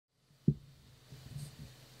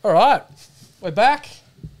All right, we're back.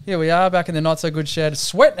 Here we are, back in the Not So Good shed,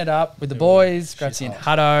 sweating it up with the boys, Grazie and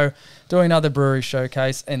Hutto, doing another brewery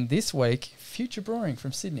showcase. And this week, Future Brewing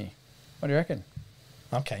from Sydney. What do you reckon?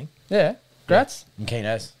 I'm keen. Yeah. Grats? I'm keen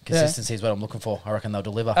as. Consistency is what I'm looking for. I reckon they'll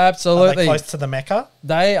deliver. Absolutely. Are they close to the Mecca?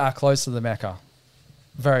 They are close to the Mecca.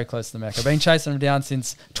 Very close to the Mecca. Been chasing them down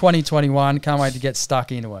since 2021. Can't wait to get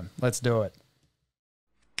stuck into them. Let's do it.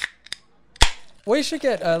 We should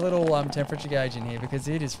get a little temperature gauge in here because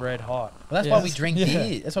it is red hot. Well, that's why we drink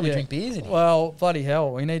beer. That's why we drink beers in here. Well, bloody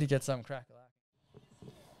hell, we need to get some crack.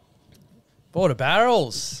 Border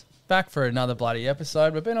Barrels. Back for another bloody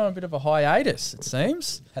episode. We've been on a bit of a hiatus, it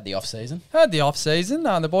seems. Had the off season.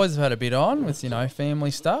 The boys have had a bit on with, family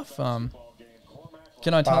stuff. Can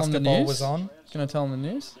I tell them the Basketball news? was on. Can I tell them the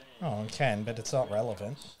news? Oh, I can, but it's not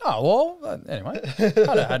relevant. Oh, well, anyway.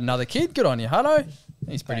 Hutto had another kid. Good on you, Hutto.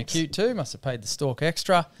 He's pretty Thanks. cute too. Must have paid the stork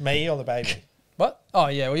extra. Me or the baby? What? Oh,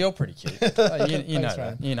 yeah, well, you're pretty cute. You know Thanks, that.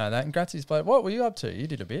 man. You know that. And Gratzy's bloke. What were you up to? You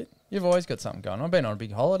did a bit. You've always got something going on. I've been on a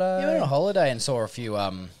big holiday. Yeah, I went on a holiday and saw a few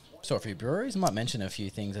breweries. I might mention a few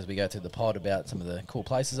things as we go through the pod about some of the cool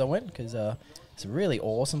places I went because some really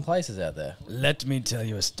awesome places out there. Let me tell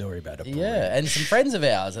you a story about a brewery. Yeah, and some friends of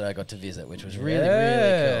ours that I got to visit, which was really,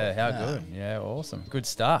 really cool. How good. Yeah, awesome. Good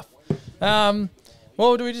stuff.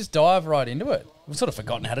 Well, do we just dive right into it? We've sort of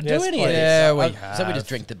forgotten how to Yes, do any of please. this. Yeah, we So we have. just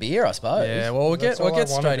drink the beer, I suppose. Yeah, well, we'll That's get all I wanna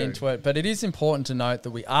straight do. into it, but it is important to note that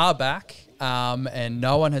we are back, and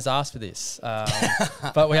no one has asked for this,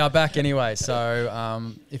 but we are back anyway.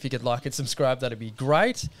 So if you could like and subscribe, that'd be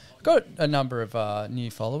great. Got a number of new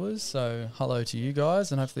followers, so hello to you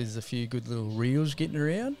guys, and hopefully there's a few good little reels getting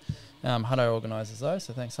around. Hutto organises those,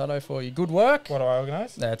 so thanks Hutto for your good work. What do I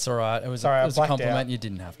organise? That's all right. It was Sorry, I a blacked compliment. out. You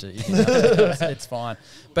didn't have to. It's fine.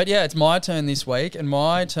 But yeah, it's my turn this week, and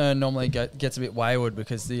my turn normally gets a bit wayward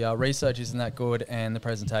because the research isn't that good and the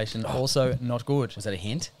presentation also not good. Was that a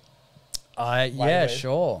hint? Yeah, Wayward?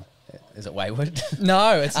 sure. Is it wayward?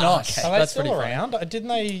 No, it's not. okay. Are they That's still pretty funny. around? Didn't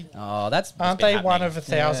they? Oh, that's Aren't been they one happening. of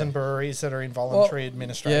 1,000 Yeah. breweries that are in voluntary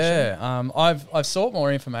administration? Yeah, I've sought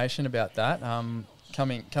more information about that.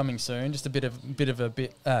 Coming soon. Just a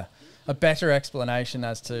better explanation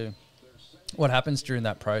as to what happens during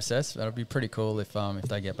that process. That'll be pretty cool if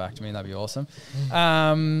they get back to me. That'd be awesome.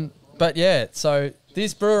 But yeah, so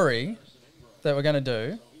this brewery that we're going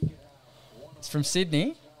to do, it's from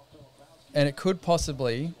Sydney, and it could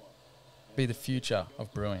possibly be the future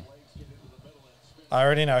of brewing. I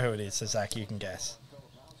already know who it is, so Zach, you can guess.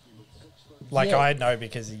 Like, Yeah. I know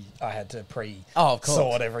because I had to Oh, of course.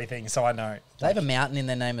 sort everything, so I know. They have a mountain in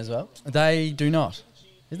their name as well. They do not.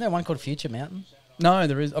 Isn't there one called Future Mountain? No,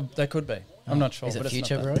 there is. There could be. I'm not sure. Is it but it's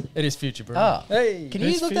Future not that. Brewing? It is Future Brewing. Oh. Hey. Can you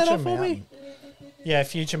Who's look that Future up for me? Mountain? Yeah,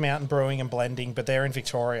 Future Mountain Brewing and Blending, but they're in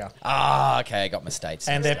Victoria. Ah, okay, I got my states.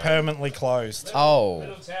 And they're permanently closed. Oh,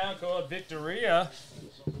 Little town called Victoria.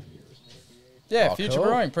 Yeah, Oh, Future cool.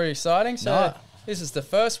 Brewing, pretty exciting. So No. this is the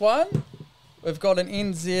first one. We've got an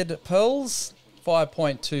NZ Pils,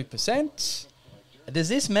 5.2%. does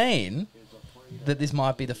this mean that this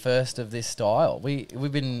might be the first of this style? We've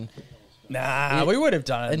been Nah, we would have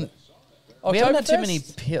done it. and we haven't had too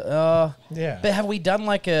Oktoberfest? many. Yeah. But have we done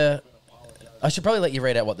like a? I should probably let you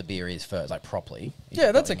read out what the beer is first, like properly.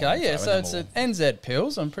 Yeah, that's Probably more okay. Yeah, info, so and it's then an NZ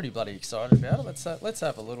Pils. I'm pretty bloody excited about it. Let's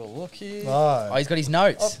have a little look here. Oh, he's got his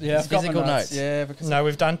notes. Yeah, his I've got my physical notes. Yeah, because No,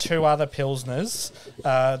 we've done two other Pilsners.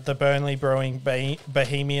 The Burnley Brewing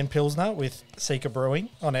Bohemian Pilsner with Seeker Brewing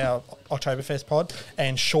on our Oktoberfest pod,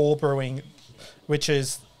 and Shaw Brewing, which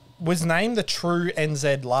was named the true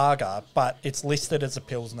NZ Lager, but it's listed as a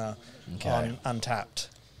Pilsner on Untapped.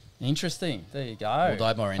 interesting. There you go. We'll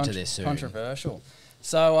dive more into this soon. Controversial.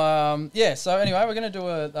 So so anyway, we're going to do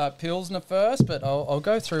a Pilsner first, but I'll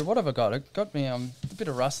go through what have I got. It got me a bit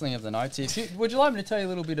of rustling of the notes here. Would you like me to tell you a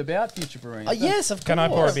little bit about Future Brewing? Yes, of course. Can I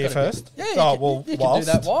pour a beer first? Yeah, Oh, you can do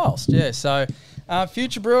that whilst. Yeah, so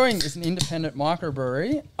Future Brewing is an independent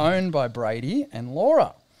microbrewery owned by Brady and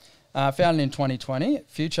Laura. Founded in 2020,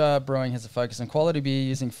 Future Brewing has a focus on quality beer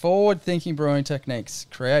using forward-thinking brewing techniques,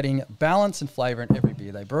 creating balance and flavour in every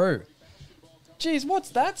beer they brew. Geez,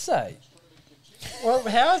 what's that say? Well,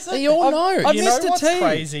 how is it? You all know. I've You know missed a what's T.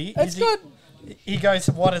 crazy? It's is got... He goes,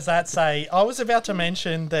 what does that say? I was about to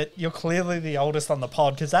mention that you're clearly the oldest on the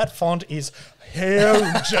pod because that font is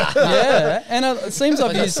huge. Yeah, and it seems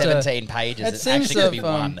I've used 17 pages. It It's seems actually going to be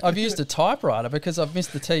one. I've used a typewriter because I've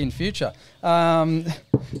missed the T in Future.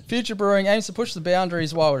 Future Brewing aims to push the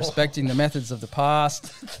boundaries while respecting the methods of the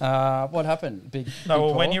past. What happened? Big No,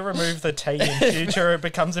 well, when call? you remove the T in Future, it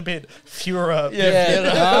becomes a bit fewer. Yeah,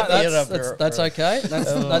 no, Yeah, that's okay.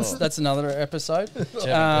 That's another episode.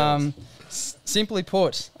 Simply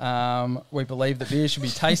put, we believe that beer should be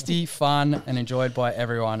tasty, fun, and enjoyed by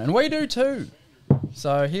everyone, and we do too.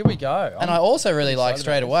 So here we go. And I also really like excited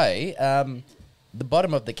straight about away the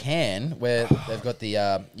bottom of the can where they've got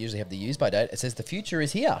the usually have the use by date. It says the future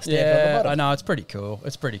is here. Stamped on the Yeah, bottom. I know, it's pretty cool.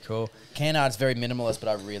 It's pretty cool. Can art's very minimalist, but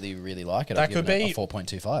I really, really like it. That I've given could it be- a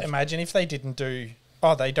 4.25. Imagine if they didn't do.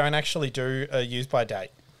 Oh, they don't actually do a use by date.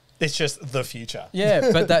 It's just the future.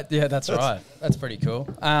 Yeah, but that's right. That's pretty cool.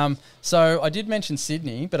 So I did mention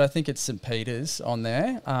Sydney, but I think it's St. Peter's on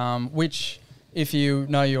there, which, if you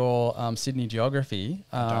know your Sydney geography,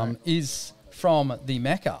 is from the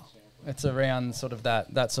Mecca. It's around sort of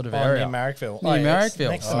that sort of area. Near Marrickville. Near yes, Marrickville,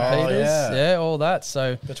 next to St. Marrickville. Peters, yeah. all that.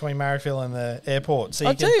 So Between Marrickville and the airport. So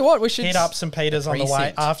I'll tell you what, we should hit up St. Peter's on the way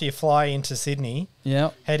precinct. after you fly into Sydney. Yeah,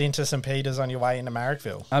 Head into St. Peter's on your way into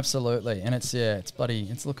Marrickville. absolutely. And it's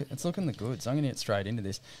looking the goods. I'm going to get straight into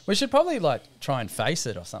this. We should probably like try and face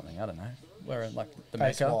it or something. I don't know. We're in like the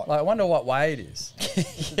Face Mecca. what? Like, I wonder what way it is.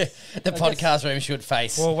 The podcast room should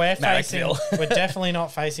face Well, we're Marrickville. we're definitely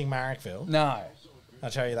not facing Marrickville. No, I'll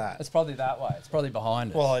tell you that. it's probably that way. It's probably behind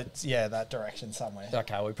us. Well, it's that direction somewhere.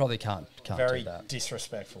 Okay, we probably can't Very do that.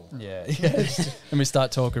 disrespectful. Yeah, and we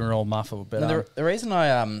start talking, we're all muffled. But Now, the reason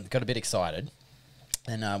I got a bit excited,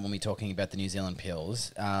 and when we're talking about the New Zealand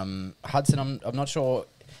pills, Hudson, I'm not sure,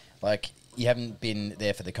 like, you haven't been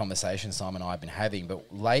there for the conversation Simon and I have been having,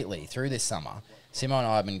 but lately, through this summer, Simmo and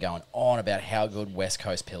I have been going on about how good West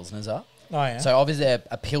Coast Pilsners are. Oh, yeah. So obviously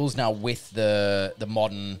a Pilsner with the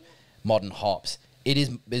modern hops. It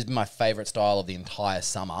is my favourite style of the entire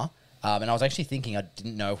summer. And I was actually thinking, I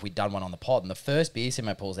didn't know if we'd done one on the pod, and the first beer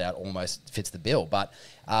Simmo pulls out almost fits the bill. But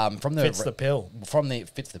from the Fits the pill.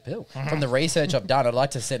 fits the pill. From the research I've done, I'd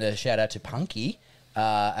like to send a shout out to Punky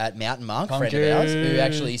at Mountain Monk, friend of ours, who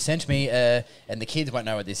actually sent me and the kids won't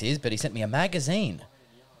know what this is, but he sent me a magazine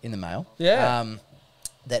in the mail. Yeah.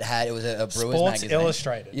 That had, it was a brewer's Sports magazine.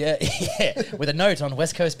 Illustrated. Yeah, with a note on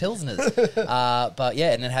West Coast Pilsners. But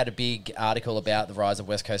yeah, and it had a big article about the rise of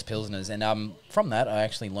West Coast Pilsners. And from that, I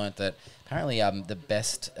actually learnt that apparently the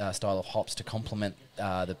best style of hops to complement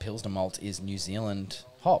the Pilsner malt is New Zealand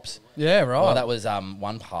hops. yeah, right. Well, that was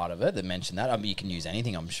one part of it that mentioned that. I mean, you can use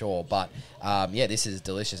anything, I'm sure. But yeah, this is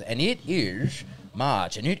delicious. And it is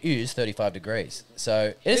March, and it is 35 degrees.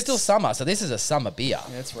 So it is still summer. So this is a summer beer.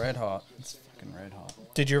 Yeah, it's red hot. It's fucking red hot.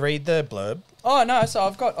 Did you read the blurb? Oh no, so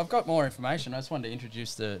I've got more information. I just wanted to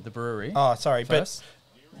introduce the brewery. Oh, sorry, first.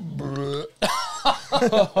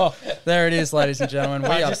 There it is, ladies and gentlemen.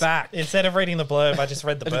 We are back. Instead of reading the blurb, I just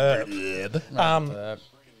read the blurb.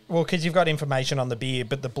 Well, because you've got information on the beer,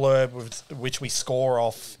 but the blurb which we score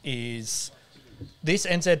off is this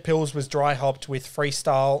NZ Pils was dry hopped with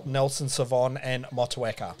Freestyle, Nelson Sauvon, and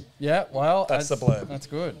Motueka. Yeah, well, That's the blurb. That's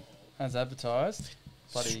good. As advertised.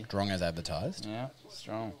 Bloody, Strong as advertised. yeah,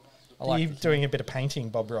 strong. I Are like you it. doing a bit of painting,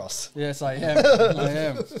 Bob Ross? Yes, I am. I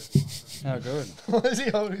am. How good.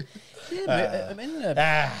 Yeah, I mean,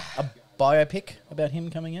 a biopic about him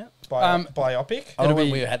coming out. Biopic? I don't know when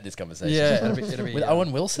be- we had this conversation. Yeah, it'll be With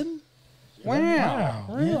Owen Wilson? Wow. Yeah.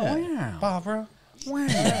 Wow. Barbara? Wow.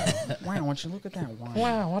 Wow, won't you look at that? Wow.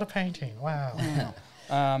 Wow, what a painting. Wow.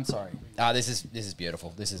 Sorry. This is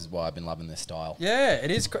beautiful. This is why I've been loving this style. Yeah,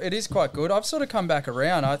 it is quite good. I've sort of come back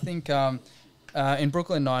around. I think in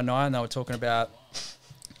Brooklyn Nine-Nine they were talking about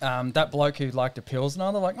that bloke who liked a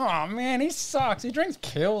Pilsner. They're like, oh man, he sucks. He drinks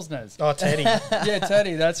Pilsners. Oh, Teddy. Yeah,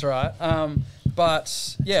 Teddy, that's right.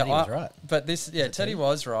 But yeah, Teddy was right. But Teddy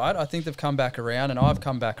was right. I think they've come back around, and I've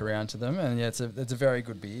come back around to them, and yeah, it's a very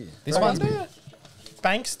good beer. This one's good.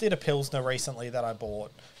 Banks did a Pilsner recently that I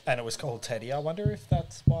bought, and it was called Teddy. I wonder if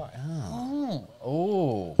that's why.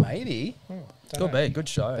 Oh, maybe. Could be good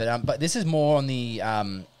show. But this is more on the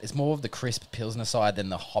it's more of the crisp Pilsner side than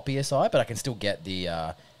the hoppier side. But I can still get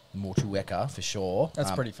the Motueka for sure.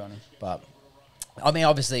 That's pretty funny. But I mean,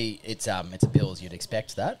 obviously, it's a Pils. You'd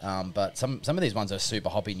expect that. But some of these ones are super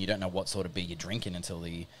hoppy, and you don't know what sort of beer you're drinking until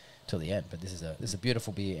the end. But this is a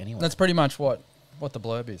beautiful beer anyway. That's pretty much what the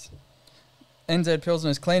blurb is. NZ Pilsner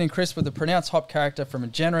is clean and crisp with a pronounced hop character from a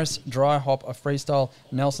generous dry hop of Freestyle,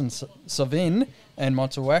 Nelson Sauvin, and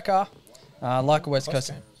Motueka, like a West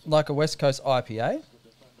Coast IPA,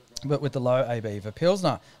 but with the low AB of a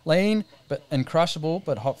Pilsner. Lean and crushable,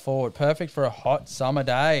 but hop forward. Perfect for a hot summer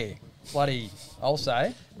day. Bloody, I'll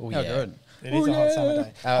say. Oh, It yeah. Good. is a hot summer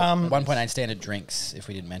day. 1.8 standard drinks, if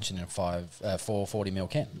we didn't mention, in a 440ml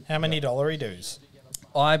can. How many dollary dues?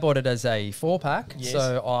 I bought it as a 4-pack, Yes.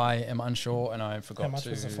 so I am unsure, and I forgot How much to...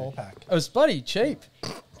 was the 4-pack? It was bloody cheap.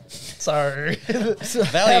 So Value.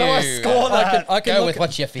 how do I score that? I can Go look with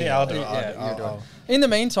what you feel. Yeah, I'll do it. Yeah, you do it. In the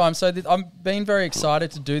meantime, so I've been very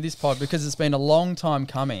excited to do this pod because it's been a long time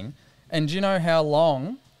coming. And do you know how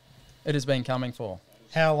long it has been coming for?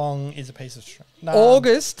 How long is a piece of string? No.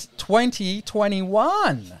 August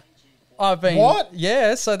 2021. I've been What?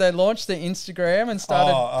 Yeah, so they launched their Instagram and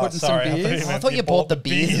started putting sorry, some beers. I thought you bought the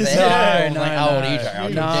beers beers. there. No, Like, no, oh, no.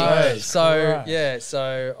 DJ, No. Jesus So Christ. yeah,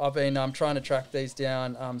 so I've been trying to track these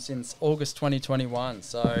down since August 2021.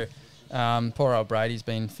 So poor old Brady's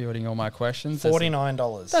been fielding all my questions.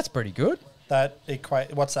 $49. That's pretty good. That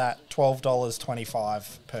equate. What's that?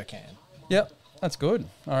 $12.25 per can. Yep, that's good.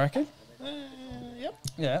 I reckon. Yep.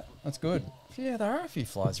 Yeah, that's good. Yeah, there are a few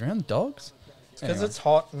flies around. Dogs. Because Anyway. it's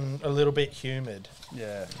hot and a little bit humid.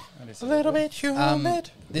 Yeah, that is A little bit humid.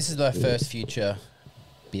 This is the first Future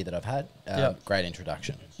beer that I've had. Yep. Great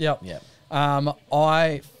introduction. Yep. Yeah.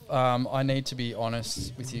 I need to be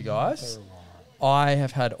honest with you guys. I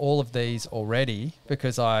have had all of these already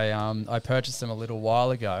because I purchased them a little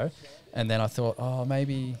while ago, and then I thought, oh,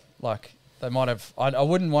 maybe like they might have. I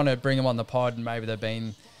wouldn't want to bring them on the pod, and maybe they've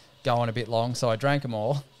been going a bit long, so I drank them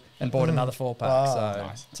all and bought another 4-pack. Wow. So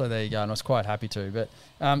Nice. so there you go, and I was quite happy to.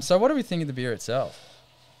 But so what do we think of the beer itself?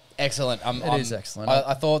 Excellent. It is excellent.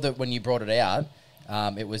 I thought that when you brought it out,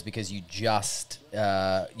 it was because you just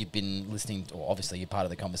you've been listening. Well, obviously you're part of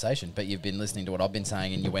the conversation, but you've been listening to what I've been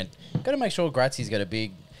saying, and you went, "Got to make sure Grazzi's got a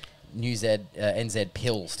big NZ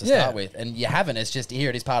pills to Yeah. start with," and you haven't. It's just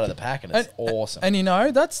here. It is part of the pack, and it's awesome. And you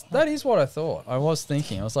know, that is what I thought. I was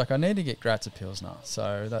thinking. I was like, I need to get Graz a Pilsner.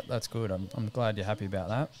 So that's good. I'm glad you're happy about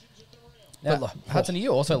that. Now, But like- Hudson, are you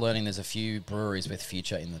also learning there's a few breweries with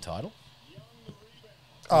Future in the title?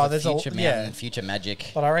 There's Future a Mountain, yeah. Future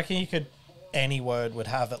Magic. But I reckon you could. Any word would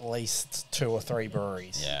have at least 2 or 3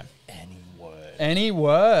 breweries. Yeah. Any word. Any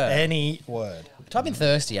word? Any word. Type in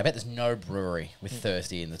thirsty. I bet there's no brewery with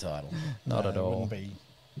thirsty in the title. Not No, at it all. wouldn't be.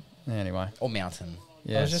 Anyway, Or mountain.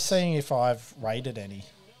 yeah. I was just seeing if I've rated any.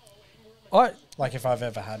 I Like if I've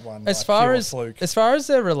ever had one. as like far pure as fluke.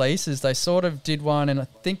 their releases, they sort of did one, and I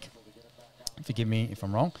think, forgive me if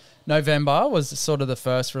I'm wrong, November was sort of the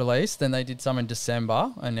first release. Then they did some in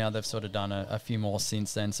December, and now they've sort of done a few more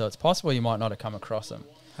since then. So it's possible you might not have come across them.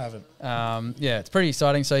 Haven't. Yeah, it's pretty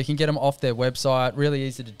exciting. So you can get them off their website. Really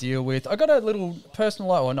easy to deal with. I got a little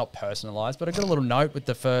personalized, or not personalized, but I got a little note with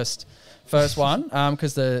the first one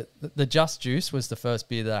because the Just Juice was the first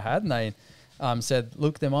beer that I had, and they said,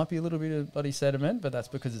 "Look, there might be a little bit of bloody sediment, but that's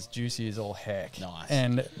because it's juicy as all heck." Nice.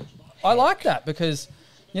 And I like that because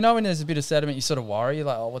you know when there's a bit of sediment, you sort of worry. You're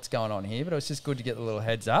like, "Oh, what's going on here?" But it was just good to get the little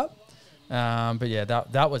heads up. But yeah,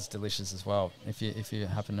 that was delicious as well. If you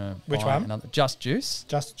happen to Which buy one? another, Just Juice.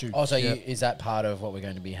 Just juice. Oh, so Yeah. is that part of what we're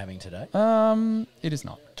going to be having today? It is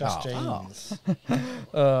not. Just Oh. jeans.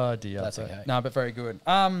 Oh dear. That's But- okay. No, but very good.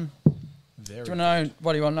 Do you want to know?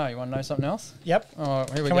 What do you want to know? You want to know something else? Yep. Oh, here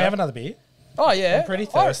we Can go. we have another beer? Oh yeah. I'm pretty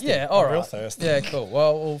Oh, thirsty. yeah. All I'm right. real thirsty. Yeah. Cool.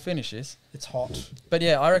 Well, we'll finish this. It's hot. But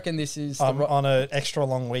yeah, I reckon this is. I'm on an extra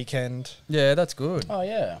long weekend. Yeah, that's good. Oh,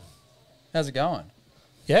 yeah. How's it going?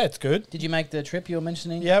 Yeah, it's good. Did you make the trip you were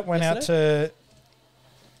mentioning? Yeah, went out yesterday? to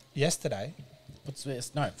yesterday. What's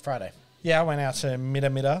this? No, Friday. Yeah, I went out to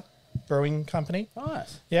Mida Brewing Company.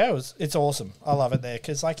 Nice. Yeah, it's awesome. I love it there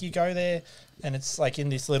because like you go there and it's like in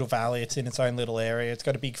this little valley. It's in its own little area. It's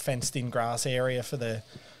got a big fenced in grass area for the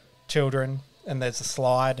children. And there's a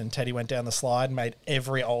slide, and Teddy went down the slide and made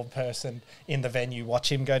every old person in the venue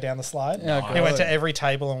watch him go down the slide. Yeah, He went good. to every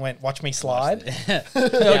table and went, "Watch me slide." Now,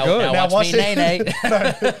 good. now Now watch watch me, it.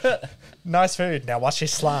 nay. Nice food. Now watch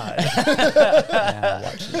his slide.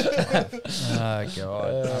 Oh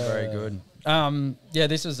god, very good. Yeah,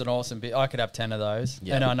 this was an awesome bit. I could have 10 of those,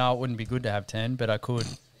 Yeah. and I know it wouldn't be good to have 10, but I could,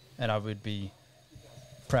 and I would be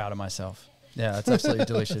proud of myself. Yeah, it's absolutely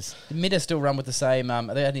delicious. Mida still run with the same.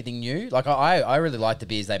 Are there anything new? Like I really like the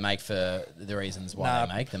beers they make for the reasons why Nah.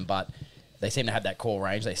 they make them, but they seem to have that core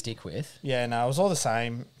range they stick with. Yeah, no, it was all the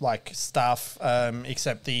same, like stuff,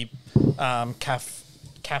 except the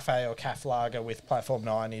cafe or caf lager with Platform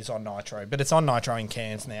 9 is on nitro, but it's on nitro in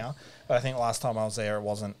cans now. But I think last time I was there, it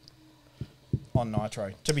wasn't on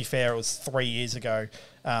nitro. To be fair, it was 3 years ago.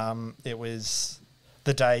 It was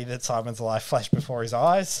the day that Simon's life flashed before his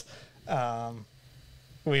eyes.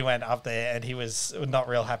 We went up there and he was not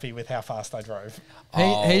real happy with how fast I drove.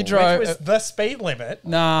 He drove. Which was the speed limit.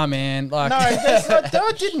 Nah, man. Like, No,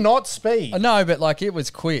 I did not speed. no, but like it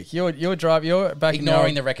was quick. You would drive. You're back Ignoring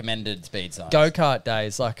in the recommended speed signs. go kart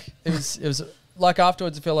days. Like it was like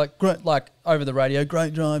afterwards. I feel like great, like over the radio.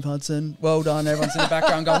 Great drive, Hudson. Well done. Everyone's in the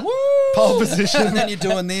background going woo. Pole position. And then you're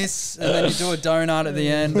doing this, and then you do a donut at the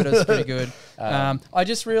end. But it was pretty good. I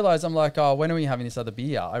just realised I'm like, oh, when are we having this other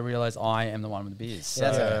beer? I realise I am the one with the beers,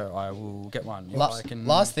 so I will get one.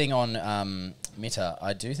 Last thing on Mitter,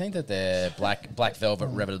 I do think that their Black Velvet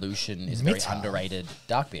Revolution is a very underrated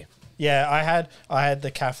dark beer. Yeah, I had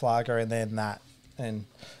the calf lager and then that, and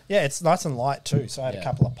yeah, it's nice and light too. So I had a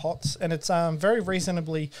couple of pots, and it's very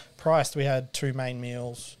reasonably priced. We had 2 main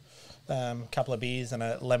meals, couple of beers, and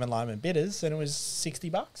a lemon lime and bitters, and it was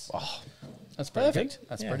 $60. Oh, that's perfect.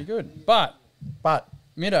 That's pretty good. But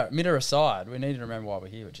Mitter aside, we need to remember why we're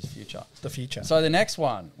here, which is Future. The Future. So the next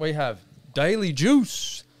one we have Daily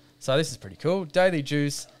Juice. So this is pretty cool. Daily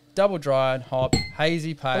Juice, double dried hop,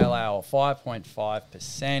 hazy pale ale,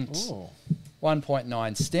 5.5%,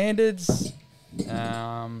 1.9 standards.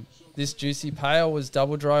 This juicy pale was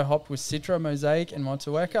double dry hopped with Citra, Mosaic, and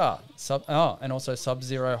Motueka. And also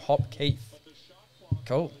Sub-Zero hop Keith.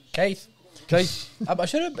 Cool. Keith. I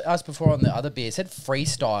should have asked before on the other beer. It said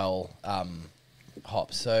freestyle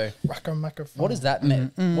hops. So what does that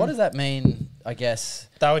mean? What does that mean? I guess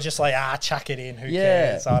they were just like, chuck it in. Who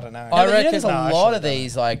cares? I don't know. I reckon there's a lot of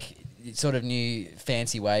these like sort of new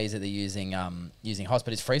fancy ways that they're using hops,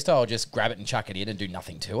 but is freestyle just grab it and chuck it in and do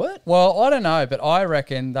nothing to it? Well, I don't know, but I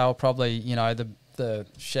reckon they'll probably, the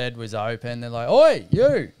shed was open. They're like, oi,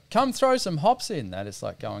 you, come throw some hops in. They just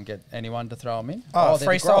like go and get anyone to throw them in.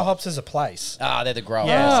 Freestyle Hops is a place. They're the growers.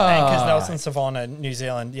 Yes, because Nelson Savannah, New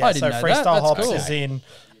Zealand. Yeah, so Freestyle Hops is in,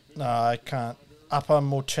 Upper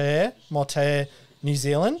Motair, New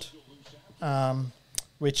Zealand,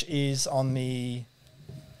 which is on the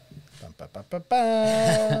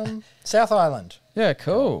South Island. Yeah,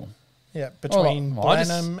 cool. Yeah, between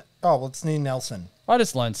Blenheim. It's near Nelson. I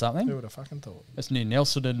just learned something. Who would have fucking thought? It's near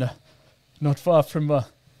Nelson and not far from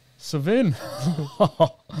Savin.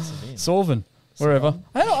 Sorvin, wherever.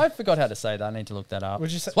 I forgot how to say that. I need to look that up.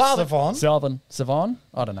 Would you say Savon? Savon?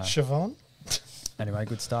 I don't know. Chavon? Anyway,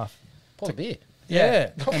 good stuff. Pour beer.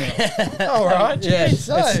 Yeah. Anyway. All right. Yeah.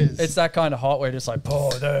 It's that kind of hot where you're just like,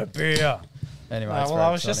 pour the beer. Anyway,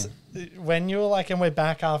 I was exciting. When you were like, and we're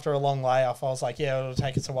back after a long layoff, I was like, yeah, it'll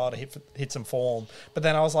take us a while to hit some form. But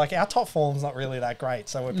then I was like, our top form's not really that great,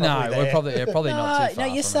 so we're probably there. We're probably not too far.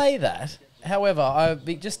 No, you say that. However,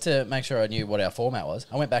 just to make sure I knew what our format was,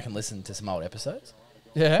 I went back and listened to some old episodes.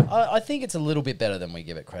 Yeah. I think it's a little bit better than we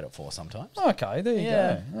give it credit for sometimes. Okay, there you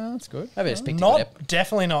go. Oh, that's good. Maybe just picked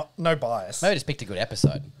definitely not, no bias. Maybe just picked a good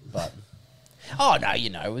episode, but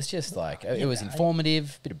it was just like it was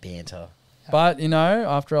informative, bit of banter. But,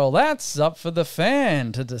 after all, that's up for the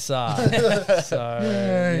fan to decide.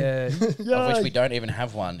 Of which we don't even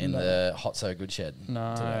have one in the Hot So Good shed.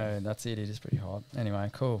 No, today. that's it. It is pretty hot. Anyway,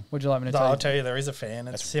 cool. Would you like me to tell you? I'll tell you, there is a fan.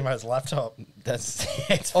 It's Simmo's laptop. It's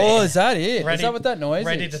is that it? Is that what that noise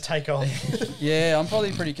ready is? to take off. Yeah, I'm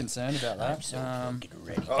probably pretty concerned about that.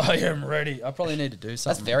 Ready. I am ready. I probably need to do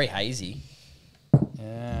something. That's very hazy.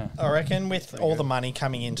 Yeah. I reckon with all the money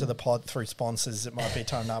coming into the pod through sponsors, it might be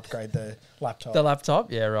time to upgrade the laptop. The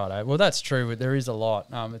laptop? Yeah, right. Well, that's true. There is a lot.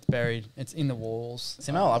 It's buried. It's in the walls.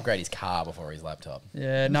 Simmo will upgrade his car before his laptop.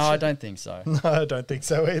 Yeah, no, I don't think so. No, I don't think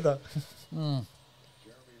so either.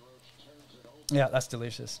 Yeah, that's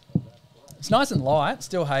delicious. It's nice and light.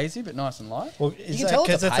 Still hazy, but nice and light. Well, you can tell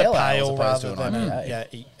it's a pale rather than an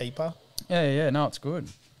IPA. IPA. Yeah. No, it's good.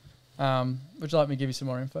 Would you like me to give you some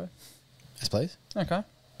more info? Yes, please. Okay.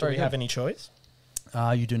 Do we have any choice?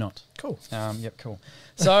 You do not. Cool. Yep, cool.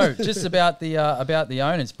 So, just about the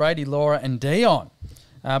owners, Brady, Laura, and Dion.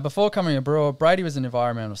 Before becoming a brewer, Brady was an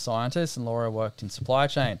environmental scientist and Laura worked in supply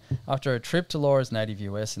chain. After a trip to Laura's native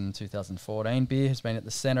US in 2014, beer has been at the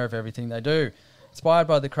centre of everything they do. Inspired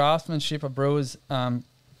by the craftsmanship of breweries in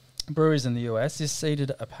the US, this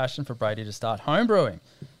seeded a passion for Brady to start home brewing.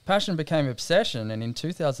 Passion became obsession, and in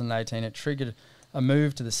 2018 it triggered a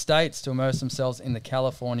move to the States to immerse themselves in the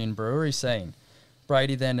Californian brewery scene.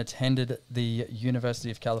 Brady then attended the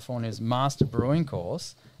University of California's Master Brewing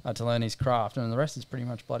course to learn his craft, and the rest is pretty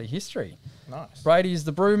much bloody history. Nice. Brady is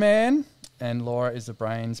the brew man, and Laura is the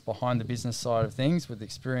brains behind the business side of things with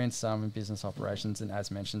experience in business operations and,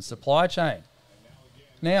 as mentioned, supply chain.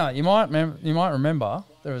 Now, you might remember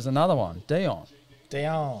there was another one, Dion.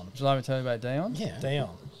 Dion. Would you like me to tell you about Dion? Yeah.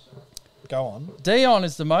 Dion. Go on. Dion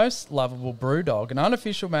is the most lovable brew dog, an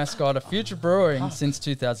unofficial mascot of Future Brewing since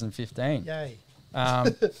 2015. Yay.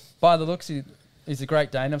 By the looks, he's a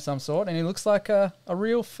Great Dane of some sort, and he looks like a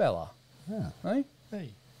real fella. Yeah. Hey? Hey.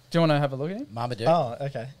 Do you want to have a look at him? Marmaduke. Oh,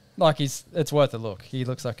 okay. Like it's worth a look. He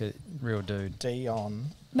looks like a real dude.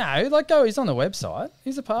 Dion. No, he's on the website.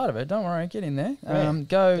 He's a part of it. Don't worry, get in there.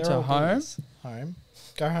 Go to home. Home.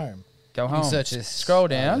 Go home. Go You home. can search this Scroll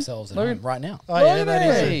down. ourselves at home right now. Oh, yeah, Look that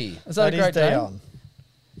at is me. it. Is that a Great Dane? Dion.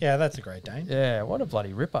 Yeah, that's a Great Dane. Yeah, what a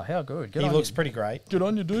bloody ripper. How good. He looks pretty great. Good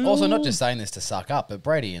on you, dude. Also, not just saying this to suck up, but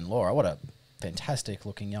Brady and Laura, what a fantastic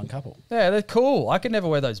looking young couple. Yeah, they're cool. I could never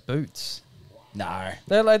wear those boots. No,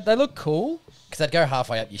 They look cool. because they'd go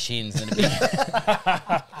halfway up your shins and it'd be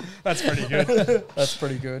That's pretty good. That's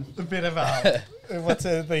pretty good. A bit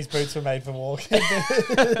of these boots were made for walking.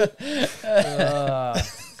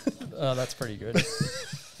 Oh, that's pretty good.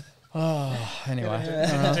 Oh,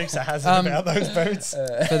 anyway. Dukes a hazard about those boots.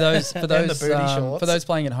 For those the booty shorts. for those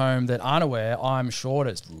playing at home that aren't aware, I'm short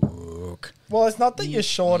as fuck. Well, it's not that you're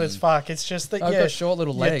short as fuck. It's just that I've got short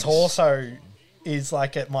little your legs. torso is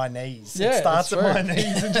like at my knees. Yeah, it starts it's at true. my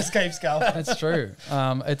knees and just keeps going. That's true.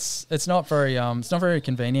 It's not very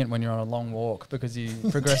convenient when you're on a long walk because you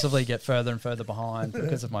progressively get further and further behind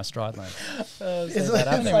because of my stride length. It's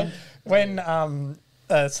like when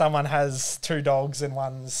someone has two dogs and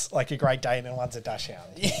one's like a Great Dane and one's a Dachshund.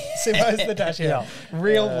 Simmo's the Dachshund.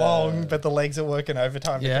 Real long, but the legs are working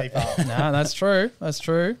overtime to keep up. No, that's true. That's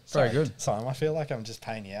true. Very good. Simon, I feel like I'm just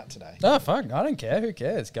paying you out today. Oh, fuck. I don't care. Who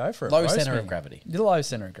cares? Go for it. low Roast center me. of gravity. The low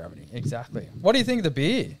center of gravity. Exactly. What do you think of the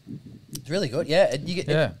beer? It's really good. Yeah,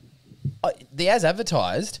 the as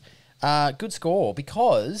advertised, good score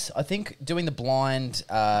because I think doing the blind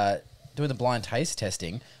taste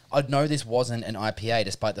testing, I'd know this wasn't an IPA,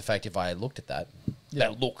 despite the fact if I looked at that,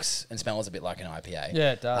 that it looks and smells a bit like an IPA.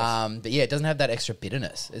 Yeah, it does. But yeah, it doesn't have that extra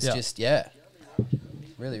bitterness. It's just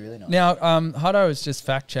really, really nice. Now, Hutto has just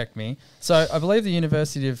fact checked me. So I believe the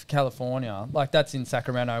University of California, like that's in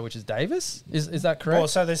Sacramento, which is Davis. Is that correct? Well,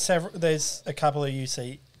 so there's a couple of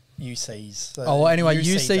UCs. So Oh, well, anyway,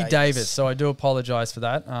 UC Davis. So I do apologise for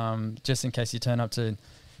that. Just in case you turn up to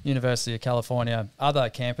University of California other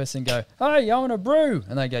campus and go, hey, I want to brew.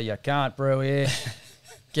 And they go, you can't brew here.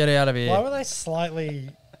 Get out of here. Why were they slightly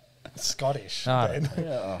Scottish then?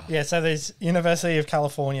 Yeah. So there's University of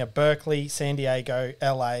California, Berkeley, San Diego,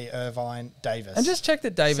 LA, Irvine, Davis. And just check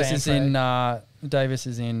that Davis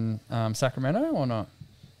is in Sacramento or not?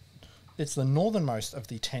 It's the northernmost of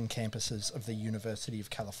the 10 campuses of the University of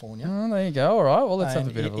California. Oh, there you go. All right. Well, let's have a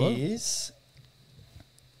And bit of a look. It is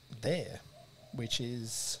there, which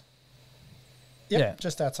is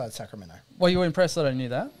just outside Sacramento. Well, you were impressed that I knew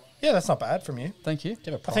that. Yeah, that's not bad from you. Thank you. Do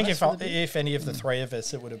you have a I think price for the beer? if any of the three of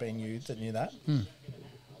us, it would have been you that knew that.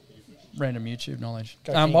 Random YouTube knowledge.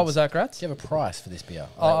 Go What Kings. was that, Gratz? Do you have a price for this beer?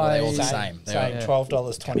 Oh, Are they all the Same. same? They Same, are.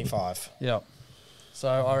 $12.25. Yeah. So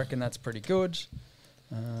I reckon that's pretty good.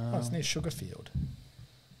 Oh, it's near Sugarfield.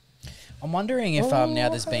 I'm wondering if now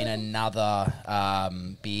there's been another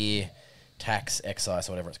beer tax excise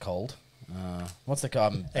or whatever it's called. What's the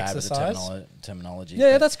bad with the Exercise? terminology?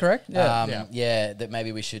 Yeah, but, that's correct. Yeah. that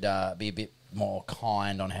maybe we should be a bit more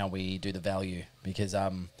kind on how we do the value because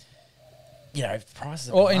prices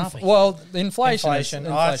are the inflation.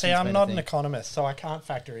 Inflation. See, I'm not an economist, so I can't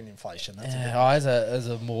factor in inflation. That's a bit as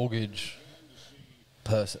a mortgage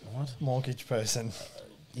person, what mortgage person.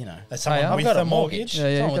 As someone I've with got a a mortgage.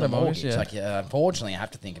 Yeah, someone you've got with a mortgage. Yeah. Like, unfortunately, I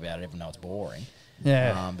have to think about it even though it's boring.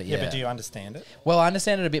 Yeah. But Yeah, but do you understand it? Well, I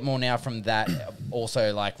understand it a bit more now from that.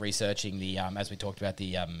 Also, like researching the as we talked about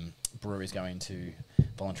the breweries going to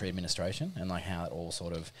voluntary administration and like how it all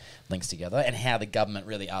sort of links together and how the government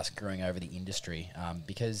really are screwing over the industry.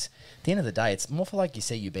 Because at the end of the day, it's more for like your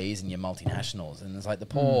CUBs and your multinationals, and it's like the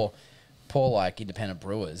poor like independent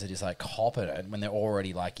brewers are just like copping it when they're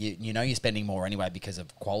already like you're spending more anyway because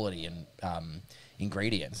of quality and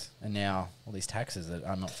ingredients, and now all these taxes that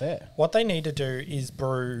are not fair. What they need to do is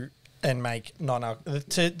brew and make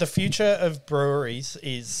the future of breweries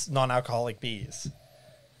is non-alcoholic beers.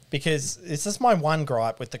 Because this is my one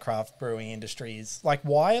gripe with the craft brewing industry is like,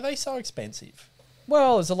 why are they so expensive?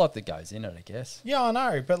 Well, there's a lot that goes in it, I guess. Yeah, I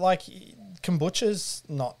know, but like kombucha's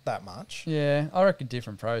not that much. Yeah, I reckon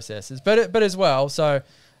different processes, but as well. So,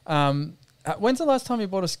 when's the last time you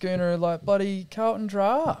bought a schooner like bloody Carlton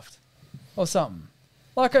Draft or something?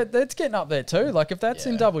 Like it's getting up there too. Like if that's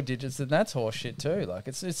in double digits, then that's horse shit too. Like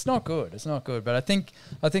it's not good. It's not good. But I think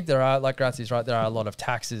there are, like Grazi's right, there are a lot of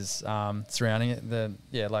taxes surrounding it. They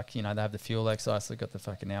have the fuel excise, they've got the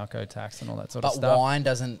fucking Alco tax and all that sort of stuff. But wine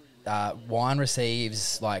doesn't. Wine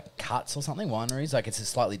receives like cuts or something. Wineries like it's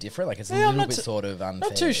slightly different. Like it's a little bit sort of unfair.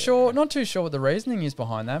 Not too sure what the reasoning is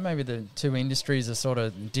behind that. Maybe the two industries are sort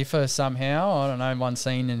of differ somehow. I don't know. One's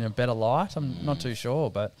seen in a better light. I'm not too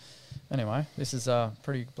sure, but. Anyway, this is a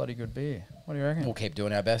pretty bloody good beer. What do you reckon? We'll keep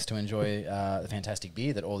doing our best to enjoy the fantastic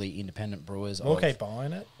beer that all the independent brewers We'll of keep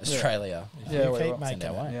buying it. Australia. You we keep will. making Send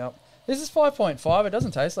our it. way. Yep. This is 5.5. It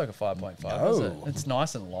doesn't taste like a 5.5, does it? No. It's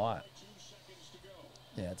nice and light.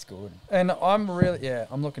 Yeah, it's good. And I'm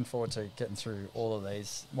looking forward to getting through all of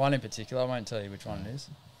these. One in particular, I won't tell you which one it is.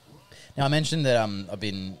 Now, I mentioned that I've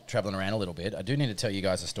been travelling around a little bit. I do need to tell you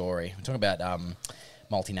guys a story. We're talking about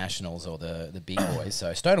multinationals or the big boys.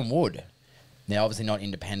 So Stone and Wood, now obviously not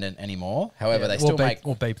independent anymore. However, they still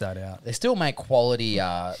we'll beep that out. They still make quality.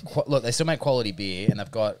 Look, they still make quality beer, and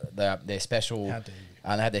they've got their special. How do you?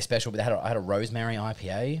 They had their special. But I had a rosemary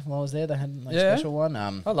IPA while I was there. They had a special one.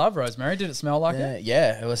 I love rosemary. Did it smell like it?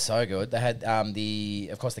 Yeah, it was so good. They had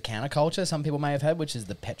of course, the counterculture. Some people may have had, which is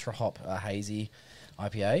the Petra Hop hazy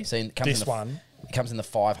IPA. So it comes it comes in the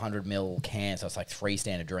 500 ml can, so it's like 3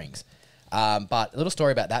 standard drinks. But a little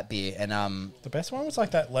story about that beer, and the best one was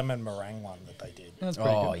like that lemon meringue one that they did. That's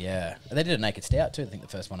pretty good. Yeah, and they did a naked stout too. I think the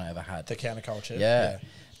first one I ever had. The counterculture. Yeah.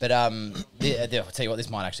 But I'll tell you what, this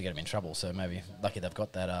might actually get them in trouble. So maybe lucky they've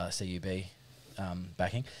got that CUB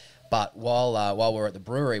backing. But while we're at the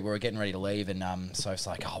brewery, we were getting ready to leave, and so it's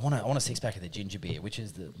like, I want a 6-pack of the ginger beer, which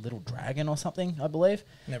is the Little Dragon or something, I believe.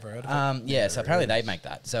 Never heard of it. Yeah, so apparently they make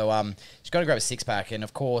that. So she's got to grab a 6-pack, and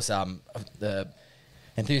of course the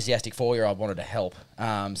enthusiastic 4-year-old wanted to help,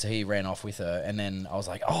 so he ran off with her, and then I was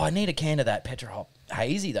like, I need a can of that Petra Hop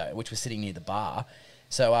hazy though, which was sitting near the bar.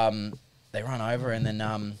 So they run over, and then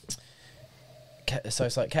so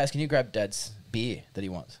it's like, Cass, can you grab Dad's beer that he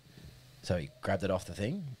wants? So he grabbed it off the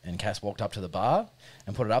thing, and Cass walked up to the bar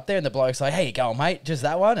and put it up there, and the bloke's like, hey, you going, mate, just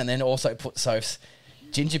that one? And then also put Soph's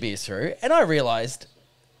ginger beers through, and I realised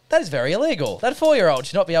that is very illegal. That 4-year-old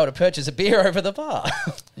should not be able to purchase a beer over the bar.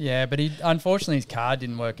 Yeah, but unfortunately his card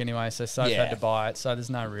didn't work anyway, so Soph had to buy it. So there's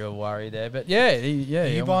no real worry there. But Are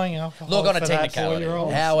you buying alcohol? Look, on a for that technicality.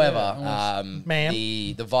 4-year-old? However, Ma'am.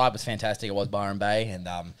 the vibe was fantastic. It was Byron Bay, and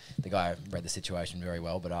the guy read the situation very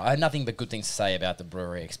well. But I had nothing but good things to say about the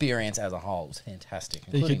brewery experience as a whole. It was fantastic,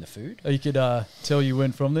 including the food. You could tell you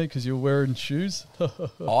went from there because you were wearing shoes.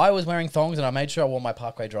 I was wearing thongs, and I made sure I wore my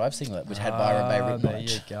Parkway Drive singlet, which had Byron Bay written on it.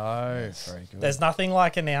 There you go. Very good. There's nothing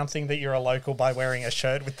like announcing that you're a local by wearing a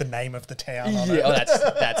shirt with the name of the town on it. Oh,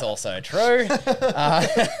 that's also true. I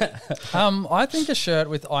think a shirt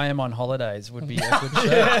with "I am on holidays" would be a good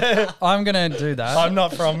shirt. I'm gonna do that. I'm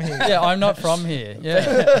not from here. Yeah, I'm not from here.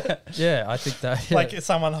 Yeah, yeah, I think that. Yeah. Like if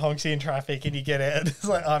someone honks you in traffic and you get out, it's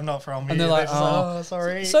like, I'm not from here. And they're like, just oh,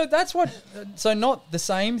 sorry. So that's what. So not the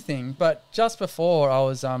same thing, but just before I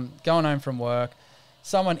was going home from work,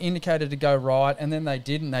 someone indicated to go right, and then they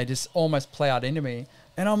didn't. They just almost ploughed into me,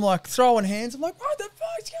 and I'm like throwing hands. I'm like, what the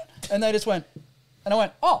fuck's going? And they just went, and I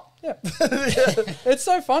went, oh yeah. It's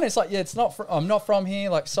so funny. It's like, yeah, I'm not from here.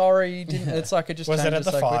 Like, sorry, didn't. It's like it just was it changed at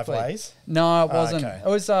the so Five quickly. Ways? No, it wasn't. Okay. It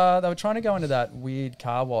was. They were trying to go into that weird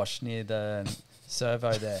car wash near the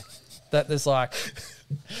servo there. That there's like.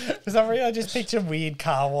 For some reason, I just picture weird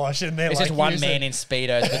car wash, and they're It's like just one using, man in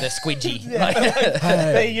speedos with a squidgy.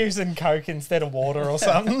 they're using Coke instead of water or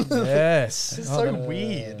something. Yes. It's so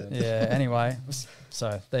weird. Yeah. Anyway,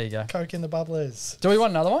 so there you go. Coke in the bubblers. Do we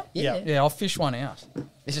want another one? Yeah. Yeah, I'll fish one out.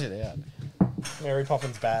 This is it. Mary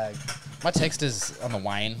Poppins bag. My text is on the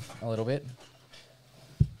wane a little bit,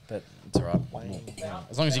 but it's all right. Yeah.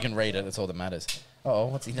 As long as you can read it, that's all that matters. Oh,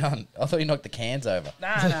 what's he done? I thought he knocked the cans over.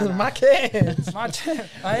 Nah. My cans. My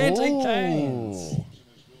I antique cans.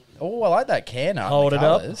 Oh, I like that can art. Hold the it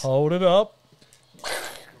colours. up. Hold it up.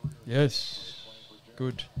 Yes.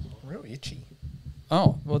 Good. Real itchy.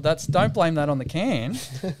 Oh, well, don't blame that on the can.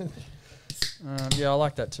 Yeah, I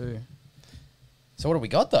like that too. So what have we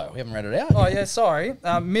got though? We haven't read it out. Oh, yeah, sorry.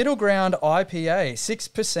 Middle Ground IPA,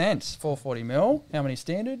 6%, 440 ml. How many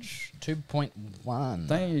standards? 2.1.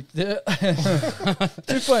 Thank you.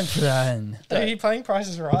 2.1. Are you playing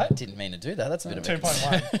prices right? Didn't mean to do that. That's a bit of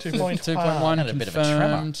 2.1. 2.1 Had a bit of a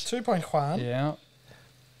tremor. confirmed. 2.1. Yeah.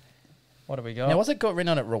 What have we got? Now, what's it got written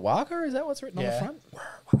on it? Rawaka? Is that what's written on the front?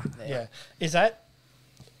 Yeah. Is that...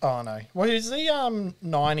 Oh, no. Well, who's the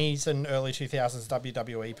 90s and early 2000s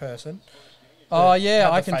WWE person? Oh, yeah,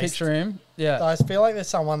 had I the can face- picture him. Yeah. I feel like there's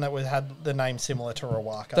someone that had the name similar to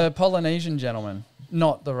Rawaka. The Polynesian gentleman,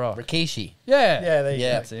 not The Rock. Rikishi. Yeah. yeah, there you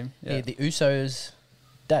Yeah. go. That's him. Yeah. Yeah. The Usos'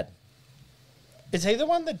 dad. Is he the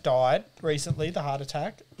one that died recently, the heart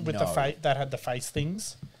attack, with the No. that had the face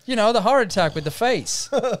things? You know, the heart attack with the face.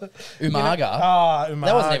 Umaga. Ah, Umaga.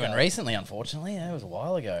 That wasn't even recently, unfortunately. That was a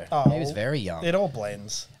while ago. Oh, He was very young. It all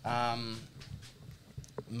blends.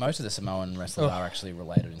 Most of the Samoan wrestlers are actually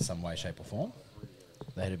related in some way, shape, or form.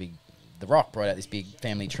 They had a big... The Rock brought out this big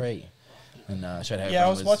family tree and showed how Yeah, I everyone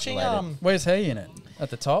was watching... related. Where's he in it? At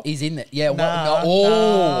the top? He's in there. Yeah. Nah,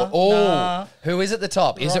 No. nah. Who is at the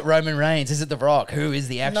top? Is it Roman Reigns? Is it The Rock? Who is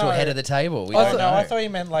the actual No. head of the table? We I don't thought- know. I thought you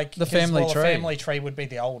meant like... The 'cause, family well, tree. The family tree would be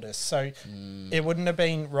the oldest. So it wouldn't have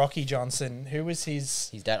been Rocky Johnson. Who was his...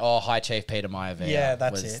 His dad. Oh, High Chief Peter Maivia. Yeah,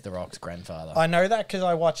 that's was it. The Rock's grandfather. I know that because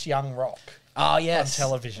I watched Young Rock. Oh, yes. on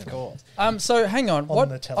television. Of course. So hang on. On What?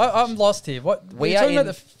 the television. I'm lost here. What? We You're are talking about in-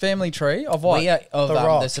 the family tree of what? We are of The the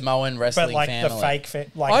Rock. Samoan wrestling But like family. the fake,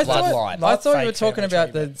 like I bloodline. thought, I thought you were fake talking family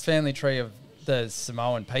about tree, the family tree of the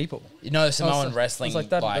Samoan people. Samoan I wrestling, was like,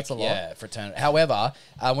 that's a lot. fraternity. However,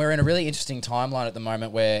 we're in a really interesting timeline at the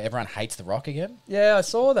moment where everyone hates The Rock again. Yeah, I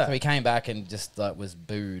saw that. So he came back and just was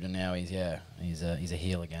booed, and now he's a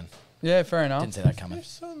heel again. Yeah, fair enough. Didn't see that coming.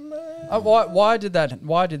 Why did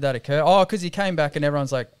that occur? Oh, because he came back and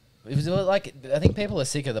everyone's like, It was like, I think people are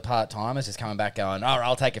sick of the part timers just coming back going, "Oh,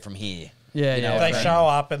 I'll take it from here." yeah, You know, yeah. they fair show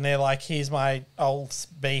up and they're like, "Here's I'll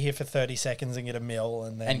be here for 30 seconds and get a meal,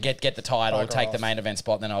 and then And get the title, bugger take the off." main event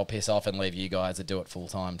spot, then I'll piss off and leave you guys to do it full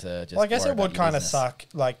time to just. Well, I guess worry it would about your kind of business. suck,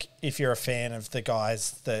 like if you're a fan of the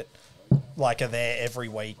guys that like are there every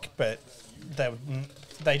week, but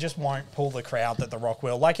they just won't pull the crowd that The Rock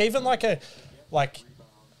will. Like even like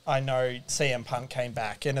I know CM Punk came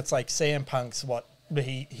back, and it's like CM Punk's what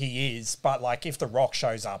he is, but like if The Rock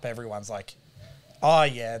shows up, everyone's like, oh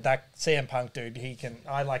yeah, that CM Punk dude,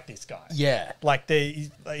 I like this guy. Yeah, Like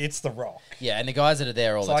it's The Rock. yeah, and the guys that are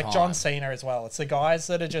there all It's the like time. John Cena as well. It's the guys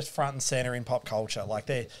that are just front and center in pop culture. Like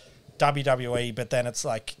they're WWE, but then it's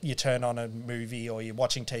like you turn on a movie or you're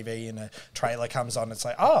watching TV and a trailer comes on. It's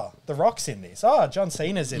like, oh, The Rock's in this. Oh, John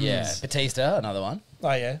Cena's in Yeah, this. Batista, another one.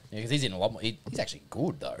 Oh yeah. Yeah, because he's in a lot more. He's actually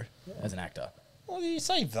good though as an actor. Well, you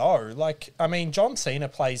say though, like I mean, John Cena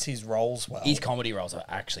plays his roles well, His comedy roles are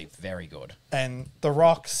actually very good. and The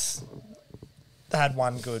Rock's had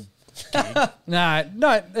one good gig. No.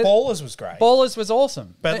 Ballers was great. Ballers was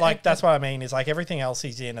awesome. But like that's what I mean is like everything else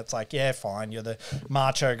he's in, it's like yeah, fine, you're the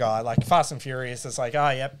macho guy. Like Fast and Furious, it's like oh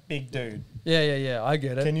yeah, big dude. Yeah. I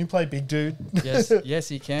get it. Can you play big dude? Yes,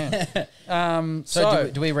 he can. So,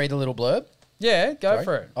 do we read a little blurb? yeah, go Sorry?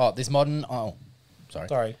 for it. Oh, this modern. Oh, sorry.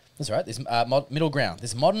 Sorry. That's all right. This middle ground.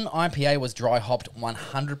 This modern IPA was dry hopped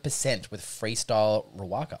 100% with freestyle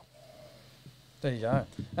Rawaka. There you go.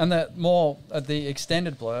 And the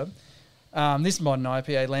extended blurb. This modern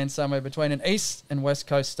IPA lands somewhere between an East and West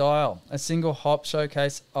Coast style. A single hop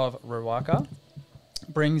showcase of Rawaka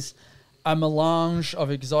brings a melange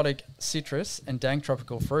of exotic citrus and dank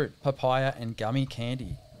tropical fruit, papaya and gummy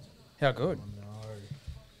candy. How good.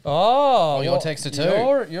 Oh, your texter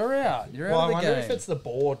too. You're out. You're Well, out I of the wonder game. if it's the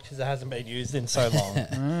board because it hasn't been used in so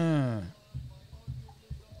long.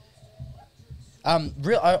 I'm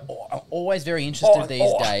always very interested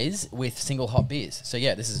these days with single hop beers. So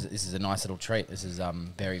yeah, this is a nice little treat. This is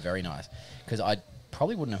very, very nice because I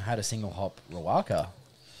probably wouldn't have had a single hop Rawaka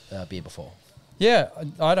beer before. Yeah,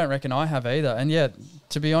 I don't reckon I have either. And yeah,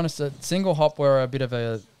 to be honest, single hop were a bit of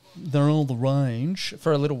they're all the range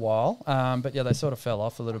for a little while. But yeah, they sort of fell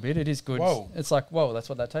off a little bit. It is good. Whoa. It's like, whoa, that's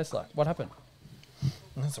what that tastes like. What happened?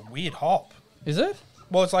 That's a weird hop. Is it?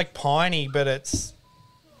 Well, it's like piney, but it's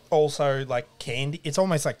also like candy. It's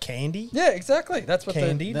almost like candy. Yeah, exactly. That's what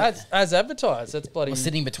Candied? as advertised. That's bloody Well,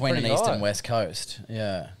 sitting between an pretty East high. and West Coast.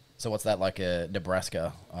 Yeah. So what's that, like a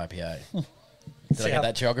Nebraska IPA? Did I get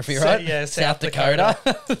that geography So- right? yeah, South South Dakota.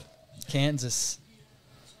 Kansas.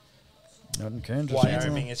 Not in Kansas.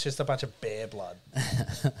 Wyoming. It's just a bunch of bear blood.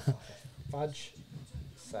 Fudge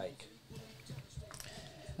sake.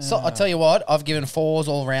 So I'll tell you what, I've given 4s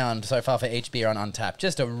all round so far for each beer on Untapped.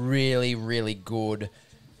 Just a really, really good,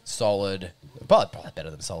 solid, but probably better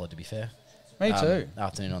than solid to be fair. Me too.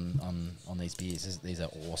 Afternoon on these beers. These are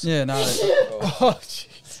awesome. Yeah, no. Oh,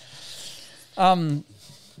 jeez. Oh,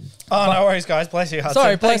 no worries, guys. Bless you. Hudson.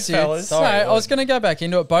 Sorry, bless Thanks, you. fellas. No, I was going to go back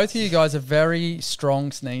into it. Both of you guys are very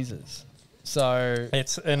strong sneezers. So,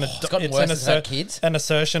 It's gotten worse since I've had kids. an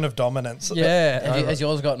assertion of dominance. yeah. Has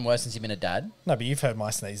yours gotten worse since you've been a dad? No, but you've heard my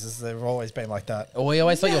sneezes. They've always been like that. Or we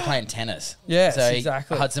always thought you were playing tennis. Yes, so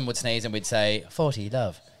exactly. Hudson would sneeze and we'd say, 40,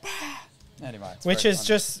 love. Anyway. it's Which very is funny.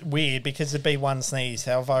 just weird because it'd be one sneeze.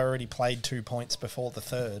 How have I already played 2 points before the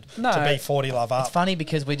third No. to be 40 love up? It's funny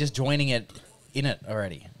because we're just joining it in it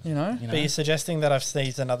already. You know? You know? But you're suggesting that I've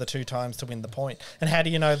sneezed another 2 times to win the point. And how do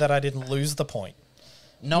you know that I didn't lose the point?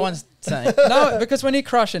 No one's saying... No, because when you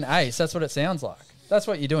crush an ace, that's what it sounds like. That's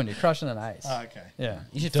what you're doing. You're crushing an ace. Okay. Yeah.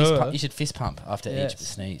 You should fist pump after Yes, each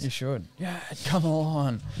sneeze. You should. Yeah, come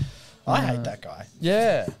on. I hate that guy.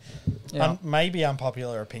 Yeah. Yeah. Maybe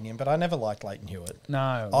unpopular opinion, but I never liked Leighton Hewitt.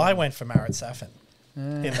 No. I went for Marat Safin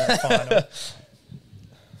in that final.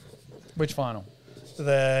 Which final?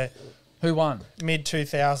 The Who won?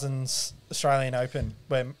 mid-2000s Australian Open,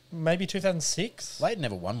 where maybe 2006? Leighton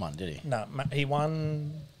never won one, did he? No, he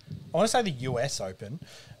won, I want to say the US Open,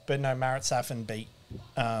 but no, Marat Safin beat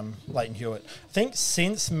Leighton Hewitt. I think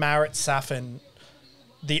since Marat Safin,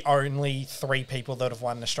 the only 3 people that have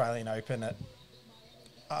won an Australian Open at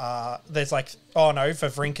there's like,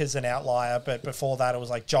 Wawrinka's an outlier, but before that it was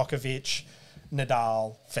like Djokovic,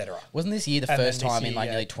 Nadal, Federer. Wasn't this year the And then first this time in year, like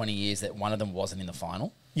yeah. nearly 20 years that one of them wasn't in the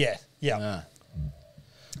final? Yeah.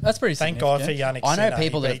 That's pretty Thank God for significant. Yannick I know Sinner,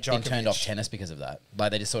 people he that beat have been turned off Djokovic. tennis because of that.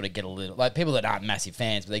 Like they just sort of get a little, like people that aren't massive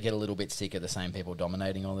fans, but they get a little bit sick of the same people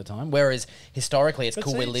dominating all the time. Whereas historically, it's But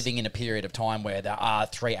cool. see, We're it's- living in a period of time where there are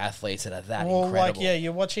 3 athletes that are that Well, incredible.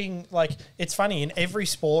 you're watching, it's funny, in every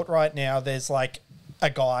sport right now, there's, a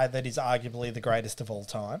guy that is arguably the greatest of all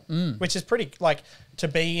time, which is pretty, to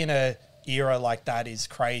be in a era like that is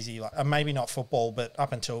crazy. Maybe not football, but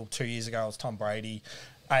up until 2 years ago, it was Tom Brady.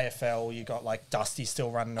 AFL, you got, Dusty still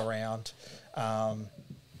running around. And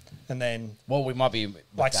then, Well, we might be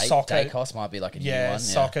Like soccer. Dacos might be like a new one.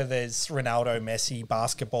 soccer, there's Ronaldo, Messi,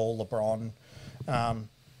 basketball, LeBron.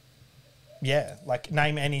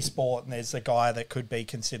 Name any sport and there's a guy that could be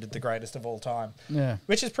considered the greatest of all time. Yeah.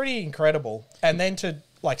 Which is pretty incredible. And then to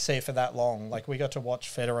see it for that long, we got to watch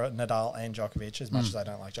Federer, Nadal and Djokovic, as much as I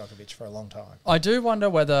don't like Djokovic, for a long time. I do wonder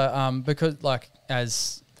whether, because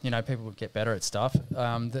as people would get better at stuff,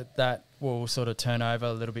 that will sort of turn over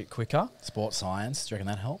a little bit quicker. Sports science. Do you reckon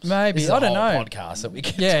that helps? Maybe. This is I a don't whole know. podcast that we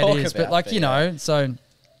can Yeah, talk it is. about, But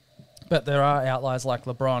but there are outliers like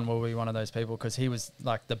LeBron will be one of those people because he was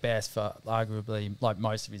the best for arguably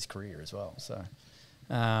most of his career as well. So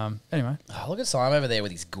anyway, Oh, look at Simon over there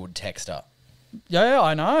with his good texter. yeah,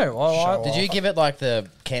 I know. Show Did you give it the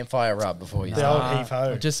campfire rub before you The started? old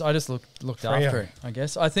heave-ho. I just looked Free after 'em. it. I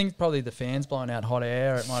guess I think probably the fans blowing out hot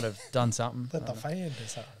air. It might have done something. That the fan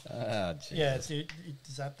does that. Oh, geez. Yeah,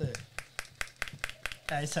 is that the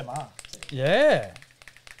ASMR? Yeah.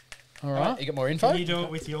 All All right. right, you got more info? Can you do it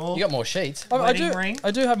with your... You got more sheets? I do. wedding ring? I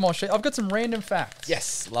do have more shit. I've got some random facts.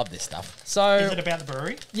 Yes, love this stuff. So Is it about the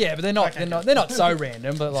brewery? yeah, but they're not. Okay. They're not so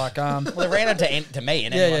random. But Well, they ran them to me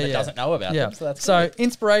and anyone that doesn't know about Yeah. them. So that's So good.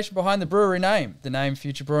 inspiration behind the brewery name. The name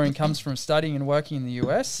Future Brewing comes from studying and working in the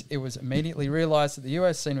US. It was immediately realised that the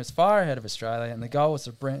US scene was far ahead of Australia, and the goal was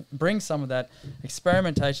to bring some of that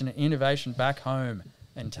experimentation and innovation back home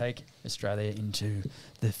and take Australia into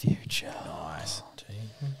the future. Nice.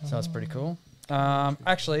 So that's pretty cool.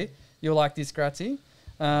 Actually, you'll like this, Grazzi.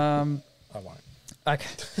 I won't. Okay.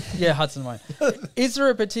 Yeah, Hudson won't. Is there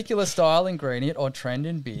a particular style, ingredient, or trend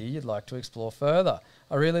in beer you'd like to explore further?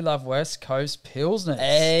 I really love West Coast Pilsners.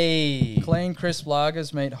 Hey. Clean, crisp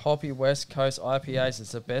lagers meet hoppy West Coast IPAs.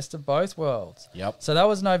 It's the best of both worlds. Yep. So that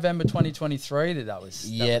was November 2023 that was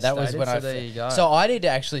That was stated, when so I. there you go. So I need to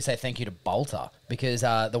actually say thank you to Bolter because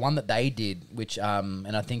the one that they did, which and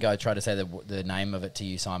I think I tried to say the name of it to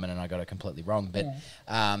you, Simon, and I got it completely wrong. But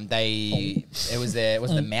it was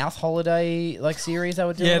the Mouth Holiday series they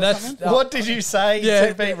were doing. Yeah, or that's- something? What did you say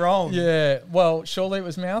to be wrong? Yeah, well, surely it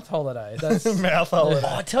was Mouth Holiday. That's Mouth holiday.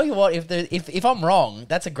 Oh, I tell you what, if I'm wrong,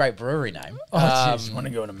 that's a great brewery name. Oh, jeez, you want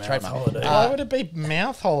to go on a Mouth trademark. Holiday? Why would it be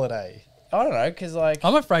Mouth Holiday? I don't know, because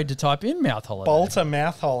I'm afraid to type in Mouth Holiday. Bolter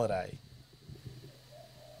Mouth Holiday.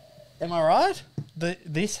 am I right?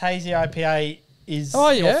 This hazy IPA is Oh,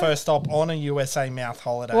 your yeah? first stop on a USA Mouth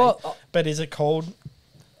Holiday. Well, but is it called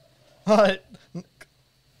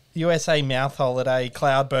USA Mouth Holiday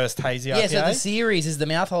Cloudburst Hazy Yeah, IPA? so the series is the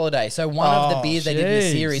Mouth Holiday. So one of the Oh, they did in the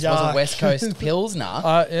jeez. series was a Yuck. West Coast Pilsner.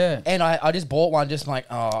 yeah. And I just bought one just like,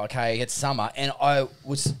 oh, okay, it's summer. And I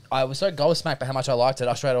was so gobsmacked by how much I liked it,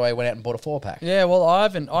 I straight away went out and bought a 4-pack. Yeah, well, I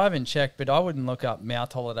haven't checked, but I wouldn't look up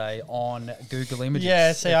Mouth Holiday on Google Images.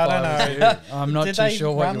 Yeah, see, if I don't was know. you. I'm not Did too they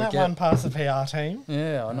sure what run you would that get. one past the PR team?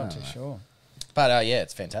 Yeah, I'm not too sure. But yeah,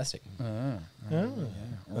 it's fantastic.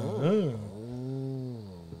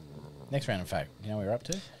 Next random fact. You know what we're up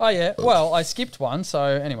to? Oh, yeah. Well, I skipped one, so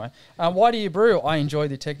anyway. Why do you brew? I enjoy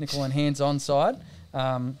the technical and hands-on side.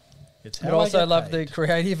 It's But also love the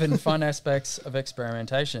creative and fun aspects of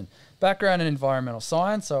experimentation. Background in environmental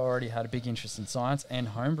science, so I already had a big interest in science and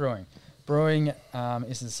home brewing. Brewing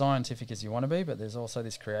is as scientific as you want to be, but there's also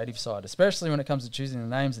this creative side, especially when it comes to choosing the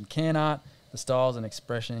names and can art, the styles and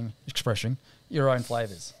expressing your own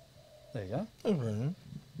flavours. There you go.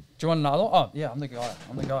 Do you want another one? Oh, yeah, I'm the guy.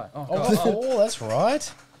 Oh, God. Oh, that's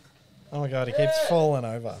right. Oh my God, he keeps falling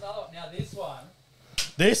over. Now this one.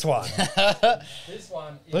 This one. This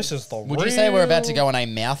one This is the Would you say we're about to go on a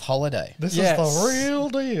mouth holiday? This Yes. is the real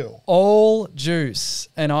deal. all juice,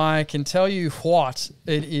 and I can tell you what,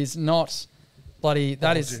 it is not bloody.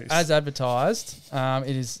 That All is juice. as advertised.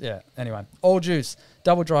 It is, yeah. Anyway, all juice,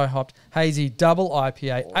 double dry hopped, hazy, double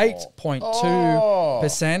IPA,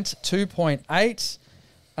 8.2%, 2.8.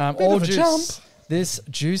 All of a juice. jump. This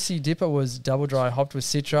juicy dipper was double dry hopped with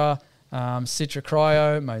Citra, Citra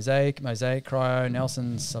Cryo, Mosaic Cryo,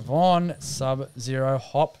 Nelson Savon, Sub-Zero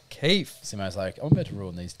Hop Keef. Simmo's like, I'm about to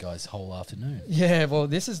ruin these guys' whole afternoon. Yeah, well,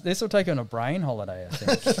 this will take you on a brain holiday, I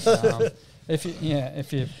think.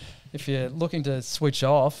 If you're looking to switch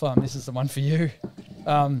off, this is the one for you.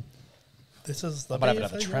 This is the I might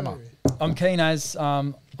have a tremor. I'm keen as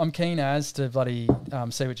to bloody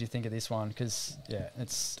see what you think of this one because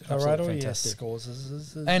it's All right, absolutely all your fantastic.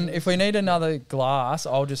 scores. And if we need another glass,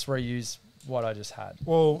 I'll just reuse what I just had.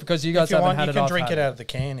 Well, because you guys if you haven't want, had you it, can I've drink had it out of the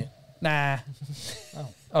can. Nah.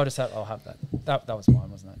 I'll have that. That was mine,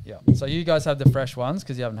 wasn't it? Yeah. So you guys have the fresh ones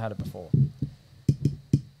because you haven't had it before.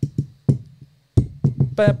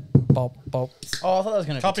 Bop, bop, bop. Oh, I thought that was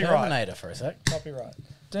going to be Copyright. Terminator for a sec. Copyright.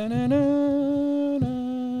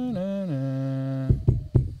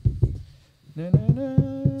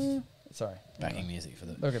 Sorry. Backing music for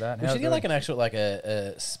the... Look at that. We How should get good. like an actual, like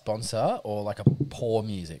a sponsor or like a pour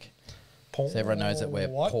music. So everyone knows that we're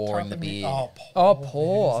pouring the beer. Oh,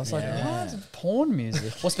 pour. I was like, Yeah. what? Porn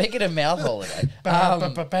music. Well, speaking of mouth holiday,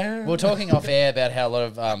 we're talking off air about how a lot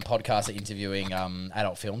of podcasts are interviewing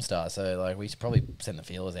adult film stars. So like, we should probably send the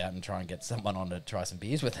feelers out and try and get someone on to try some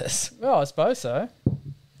beers with us. Well, I suppose so.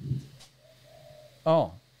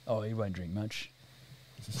 Oh, you won't drink much.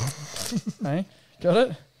 Hey, got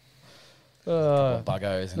it?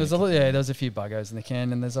 Buggos. There's a few buggos in the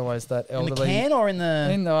can, and there's always that In elderly. the can or in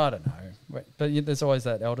the... I don't know. But there's always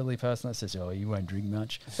that elderly person that says, you won't drink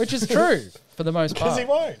much. Which is true for the most part. Because he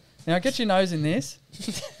won't. Now, get your nose in this.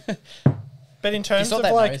 But in You terms saw of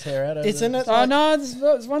that like, nose hair out over isn't there? it? Oh, Like, no,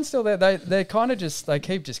 there's one still there. They kind of they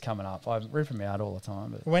keep just coming up. I rip them out all the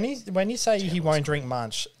time. But when you say he won't drink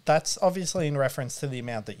much, that's obviously in reference to the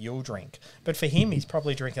amount that you'll drink. But for him, he's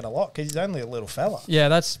probably drinking a lot because he's only a little fella. yeah,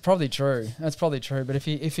 that's probably true. But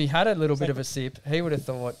if he had a little bit of a sip, he would have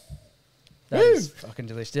thought, that is fucking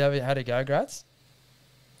delicious. Did you have had a go, Gratz?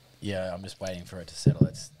 Yeah, I'm just waiting for it to settle.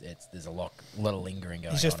 There's a lot of lingering going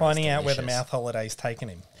on. He's just It's finding out where the delicious. mouth holiday's taken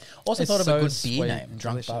him. Also It's thought of so a good beer sweet name, and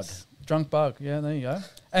Drunk Bug. delicious. Drunk Bug, yeah, there you go.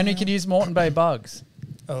 And you could use Moreton Bay Bugs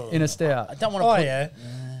in a stout. I don't want to Oh put... yeah.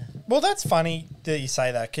 Well, that's funny that you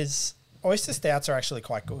say that because oyster stouts are actually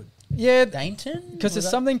quite good. Yeah, Dainton? because Was it's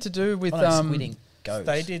that- something to do with Oh, no, Squidding Goes.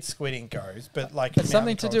 They did Squidding Goes, but like it's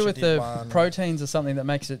something to do Mountain with Culture the did one. proteins or something that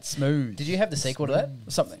makes it smooth. Did you have the sequel to that?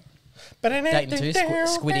 Something. Dayton 2,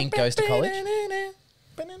 Squidding Goes to College?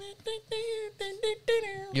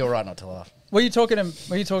 You're right not to laugh. Were you talking to me?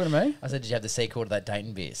 I said, did you have the sequel to that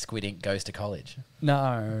Dayton beer, Squidding Goes to College?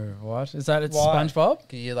 No. What is that? It's Why? SpongeBob.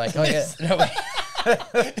 'Cause you're like, oh yeah. No, wait.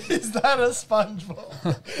 Is that a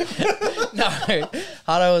SpongeBob? No.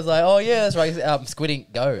 Hardo was like, oh yeah, that's right.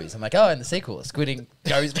 Squidding Goes. I'm like, oh, and the sequel, Squidding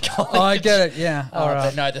Goes to College. Oh, I get it. Yeah. All But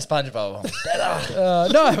right. no, the SpongeBob one.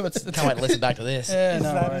 Better. No, it's Can't wait to listen back to this. yeah, Is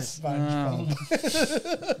no that a worries.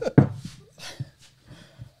 SpongeBob?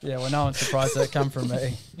 Yeah, well, no one's surprised that come from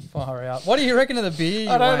me. Far out. What do you reckon of the beer?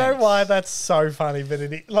 I don't know Wanks? why that's so funny, but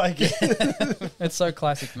it like It's so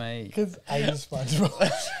classic me. because a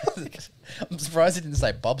SpongeBob. I'm surprised he didn't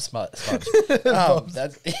say Bob Sponge.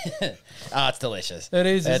 That's it's delicious. It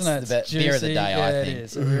is, It's isn't it? the It's beer of the juicy. day, Yeah, I it think.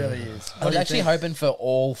 is. It really is. I was actually hoping for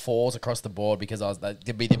all fours across the board because I was like,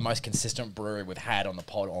 it'd be the most consistent brewery we've had on the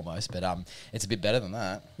pod almost, but it's a bit better than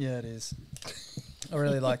that. Yeah, it is. I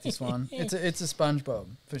really like this one. It's a SpongeBob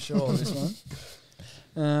for sure. This one.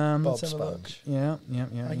 Bob let's have a look. Sponge. Yeah.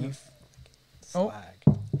 Are you Oh. slag?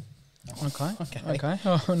 Okay.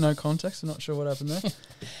 Oh, no context. I'm not sure what happened there. Text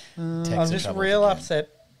I'm in just trouble real again. upset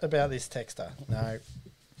about this texter. No,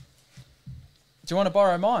 Do you want to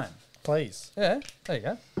borrow mine? please Yeah. There you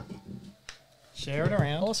go. share it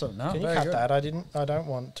around. Awesome. No, Can you very cut good. that? I don't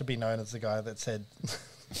want to be known as the guy that said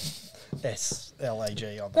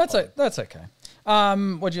SLAG on the pod. That's okay.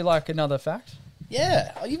 Would you like another fact?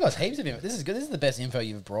 Yeah, oh, you guys heaps of info. This is good. This is the best info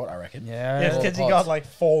you've brought, I reckon. Yeah. Yeah, because you got like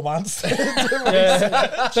 4 months.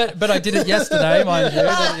 Yeah. but I did it yesterday, mind you.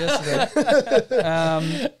 I did it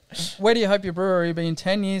yesterday. Where do you hope your brewery will be in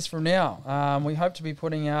 10 years from now? We hope to be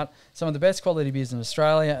putting out some of the best quality beers in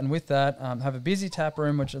Australia, and with that, have a busy tap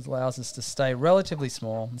room, which allows us to stay relatively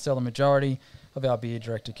small and sell the majority of our beer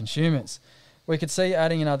direct to consumers. We could see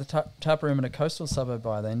adding another tap room in a coastal suburb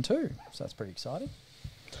by then too, so that's pretty exciting.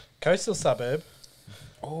 Coastal suburb,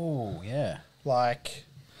 Oh, yeah. like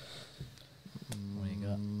What do you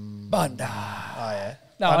got? Bunda. oh yeah.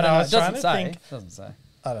 No, I I don't know. I It was trying doesn't to say. think. Doesn't say.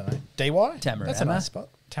 I don't know. DY. Tamarama. That's a nice spot.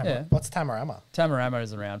 Yeah. What's Tamarama? Tamarama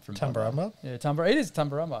is around from Tambarama? Yeah, It is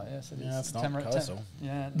Tambarama. Yes, it is. Yeah, it's not coastal.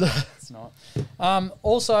 Yeah, no, it's not.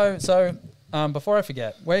 Also, before I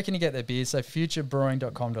forget, where can you get their beers? So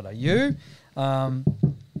futurebrewing.com.au.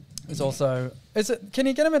 There's also can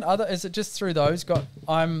you get them in other? Is it just through those?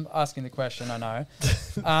 I'm asking the question. I know.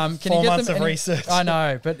 Can 4 you get months them of research. I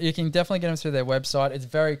know, but you can definitely get them through their website. It's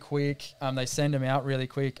very quick. They send them out really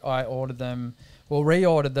quick. I ordered them. Well,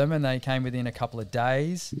 reordered them, and they came within a couple of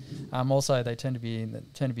days. Also, they tend to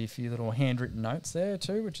be a few little handwritten notes there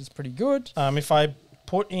too, which is pretty good. If I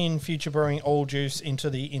put in Future Brewing All Juice into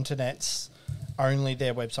the internets, only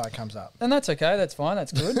their website comes up. And that's okay. That's fine.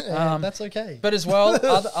 That's good. That's okay. But as well,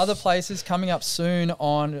 other places coming up soon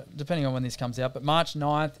on, depending on when this comes out, but March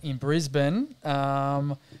 9th in Brisbane.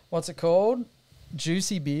 What's it called?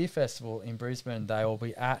 Juicy Beer Festival in Brisbane. They will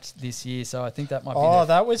be at this year. So I think that might be... Oh,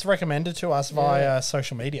 that was recommended to us via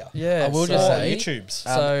social media. Yeah. I will just say, YouTube's.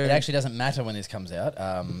 So it actually doesn't matter when this comes out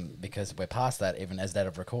because we're past that even as that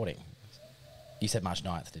of recording. You said March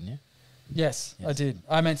 9th, didn't you? Yes, I did.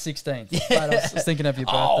 I meant 16th. But I was thinking of your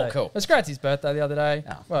birthday. Oh, cool. It was Gratzy's birthday the other day.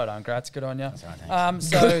 Oh. Well done, Gratz. Good on you. That's right,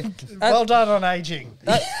 thanks. Well done on aging.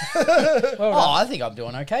 I think I'm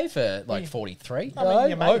doing okay for like 43. I mean,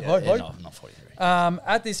 you made it. Yeah, no, I'm not 43.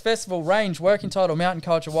 At this festival, Range, Working Title, Mountain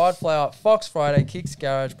Culture, Wildflower, Fox Friday, Kicks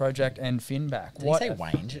Garage Project, and Finback. Did he say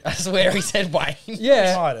Wange? I swear he said Wayne.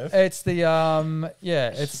 Yeah, Might have. it's the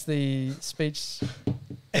speech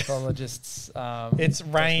pathologists. It's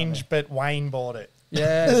Range, but Wayne bought it.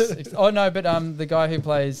 Yes. The guy who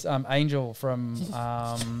plays Angel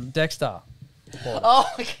from Dexter. Oh,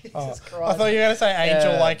 Jesus Christ. I thought you were going to say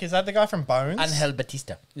Angel. Yeah. Like, is that the guy from Bones? Angel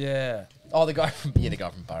Batista. Yeah. Oh, the guy from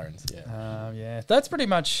Bones. Yeah. Yeah. That's pretty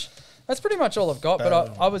much all I've got. But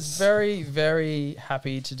I was very, very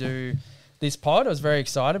happy to do this pod. I was very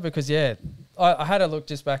excited because I had a look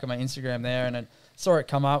just back at my Instagram there and saw it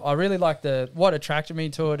come up. I really liked what attracted me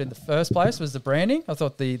to it in the first place was the branding. I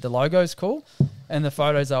thought the logo's cool, and the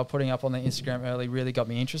photos they were putting up on the Instagram early really got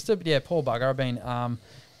me interested. But yeah, poor bugger, I've been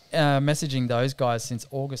messaging those guys since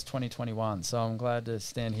August 2021. So I'm glad to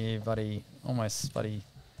stand here, buddy. Almost, buddy.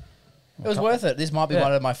 It was worth it. This might be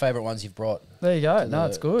one of my favourite ones you've brought. There you go.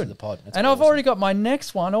 It's good. To the pod. And I've already got my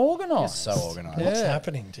next one organised. It's so organised. Yeah. What's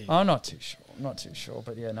happening to you? I'm not too sure. Not too sure,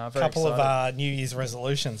 but yeah, no, very Couple excited. of New Year's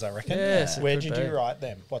resolutions, I reckon. Yes, it Where could did be. you write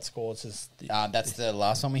them? What scores is the... That's the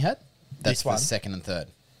last one we had. That's This one? the second and third.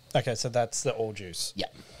 Okay, so that's the All Juice. Yeah.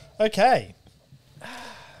 Okay.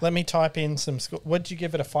 Let me type in some score. What did you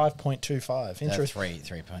give it? A 5.25. Interesting.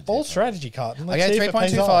 3.25. Ball strategy, Carlton. I Let's gave see if it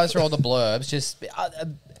pays 3.25 off. for all the blurbs. Just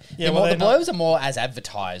Yeah, the well, they're blurbs are more as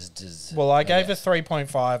advertised as. Well, I gave a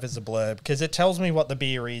 3.5 as a blurb because it tells me what the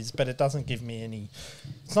beer is, but it doesn't give me any...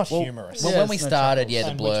 It's not humorous. Well, Yeah, when we it's no started, trouble. the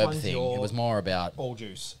And which blurb one's thing, your- it was more about. All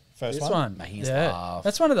Juice. First This one, Making us yeah, laugh.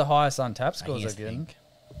 that's one of the highest untapped scores Making I've us given. think.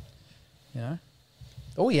 You know,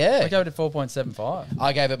 Oh yeah, I gave it a 4.75.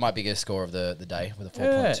 I gave it my biggest score of the day with a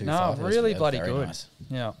 4.25. Yeah, no, It was really bloody very good. nice.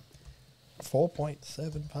 Yeah.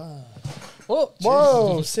 4.75. Oh,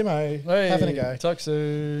 Whoa, Simmo, hey, having a go.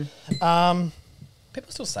 Tuxu.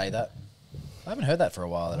 People still say that. I haven't heard that for a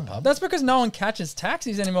while at a pub. That's because no one catches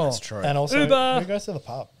taxis anymore. That's true. And also, Uber. who goes to the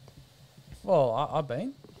pub? Well, I've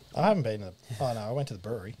been. I haven't been to... Oh, no, I went to the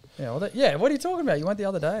brewery. Yeah. Well, what are you talking about? You went the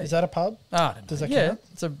other day. Is that a pub? Ah, I don't Does know. that Yeah, count?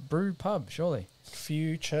 it's a brew pub, surely.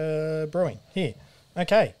 Future Brewing. Here.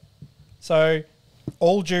 Okay. So,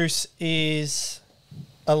 All Juice is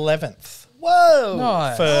 11th Whoa,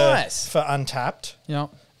 Nice. for Untapped. Yeah.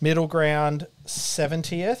 Middle Ground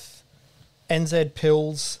 70th. NZ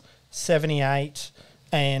Pills 78.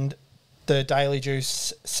 And the Daily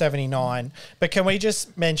Juice 79. But can we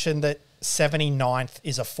just mention that 79th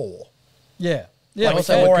is a 4? Yeah. Yeah. Like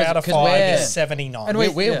also, 4 'cause- out of 'cause 5 we're- is 79. and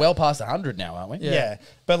we're yeah. well past 100 now, aren't we? Yeah. Yeah.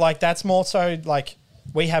 But like that's more so like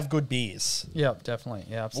we have good beers. Yeah, definitely.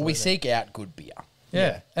 Yeah, Well, absolutely. we seek out good beer.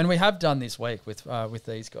 Yeah, and we have done this week with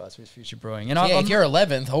these guys with Future Brewing, and So yeah, I'm, if you're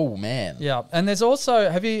 11th, oh man. yeah, and there's also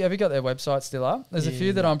have you got their website still up? There's a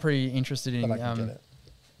few that I'm pretty interested in. But I can get it.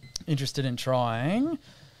 Interested in trying.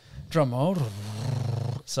 Drum roll.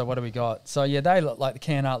 So what do we got? So yeah, they look like the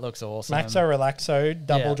can art looks awesome. Maxo Relaxo,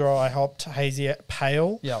 double Yeah. dry hopped hazy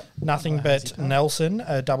pale. Yep. Nothing but Nelson,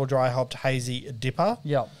 a double dry hopped hazy dipper.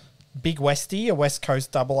 Yep. Big Westie, a West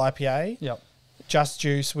Coast double IPA. Yep. Just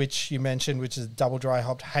Juice, which you mentioned, which is double dry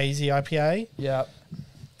hopped hazy IPA. Yep.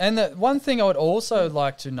 And the one thing I would also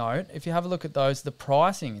like to note, if you have a look at those, the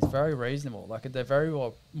pricing is very reasonable. Like they're very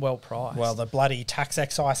well priced. Well, the bloody tax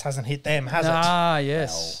excise hasn't hit them, has it? Ah,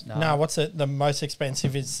 yes. No, what's it? The most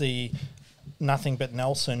expensive is the Nothing But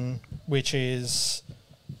Nelson, which is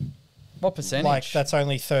What percentage? like that's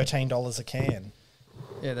only $13 a can.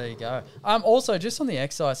 Yeah, there you go. Also, just on the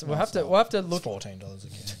excise, we'll have to It's look. $14 a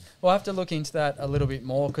can. We'll have to look into that a little bit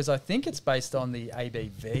more because I think it's based on the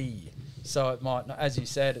ABV So it might, as you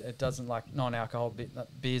said, it doesn't like non-alcohol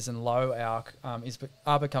beers and low alc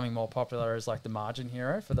are becoming more popular as like the margin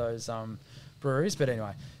hero for those breweries. But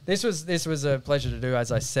anyway, this was a pleasure to do,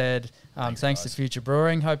 as I said. Thanks to Future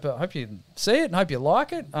Brewing. Hope you see it and hope you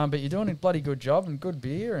like it. But you're doing a bloody good job and good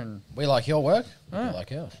beer, and We like your work. We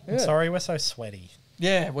like yours. I'm sorry, we're so sweaty.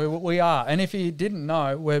 Yeah, we are. And if you didn't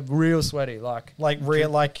know, we're real sweaty.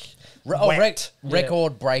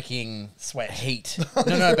 Record-breaking Sweat. heat.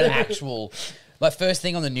 No, but actual. Like, first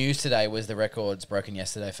thing on the news today was the records broken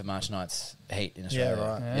yesterday for March night's heat in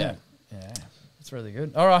Australia. Yeah, right. Yeah. It's really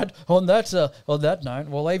good. All right, on that note,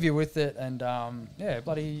 we'll leave you with it, and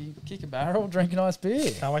bloody kick a barrel, drink a nice beer.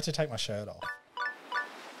 Can't wait to take my shirt off.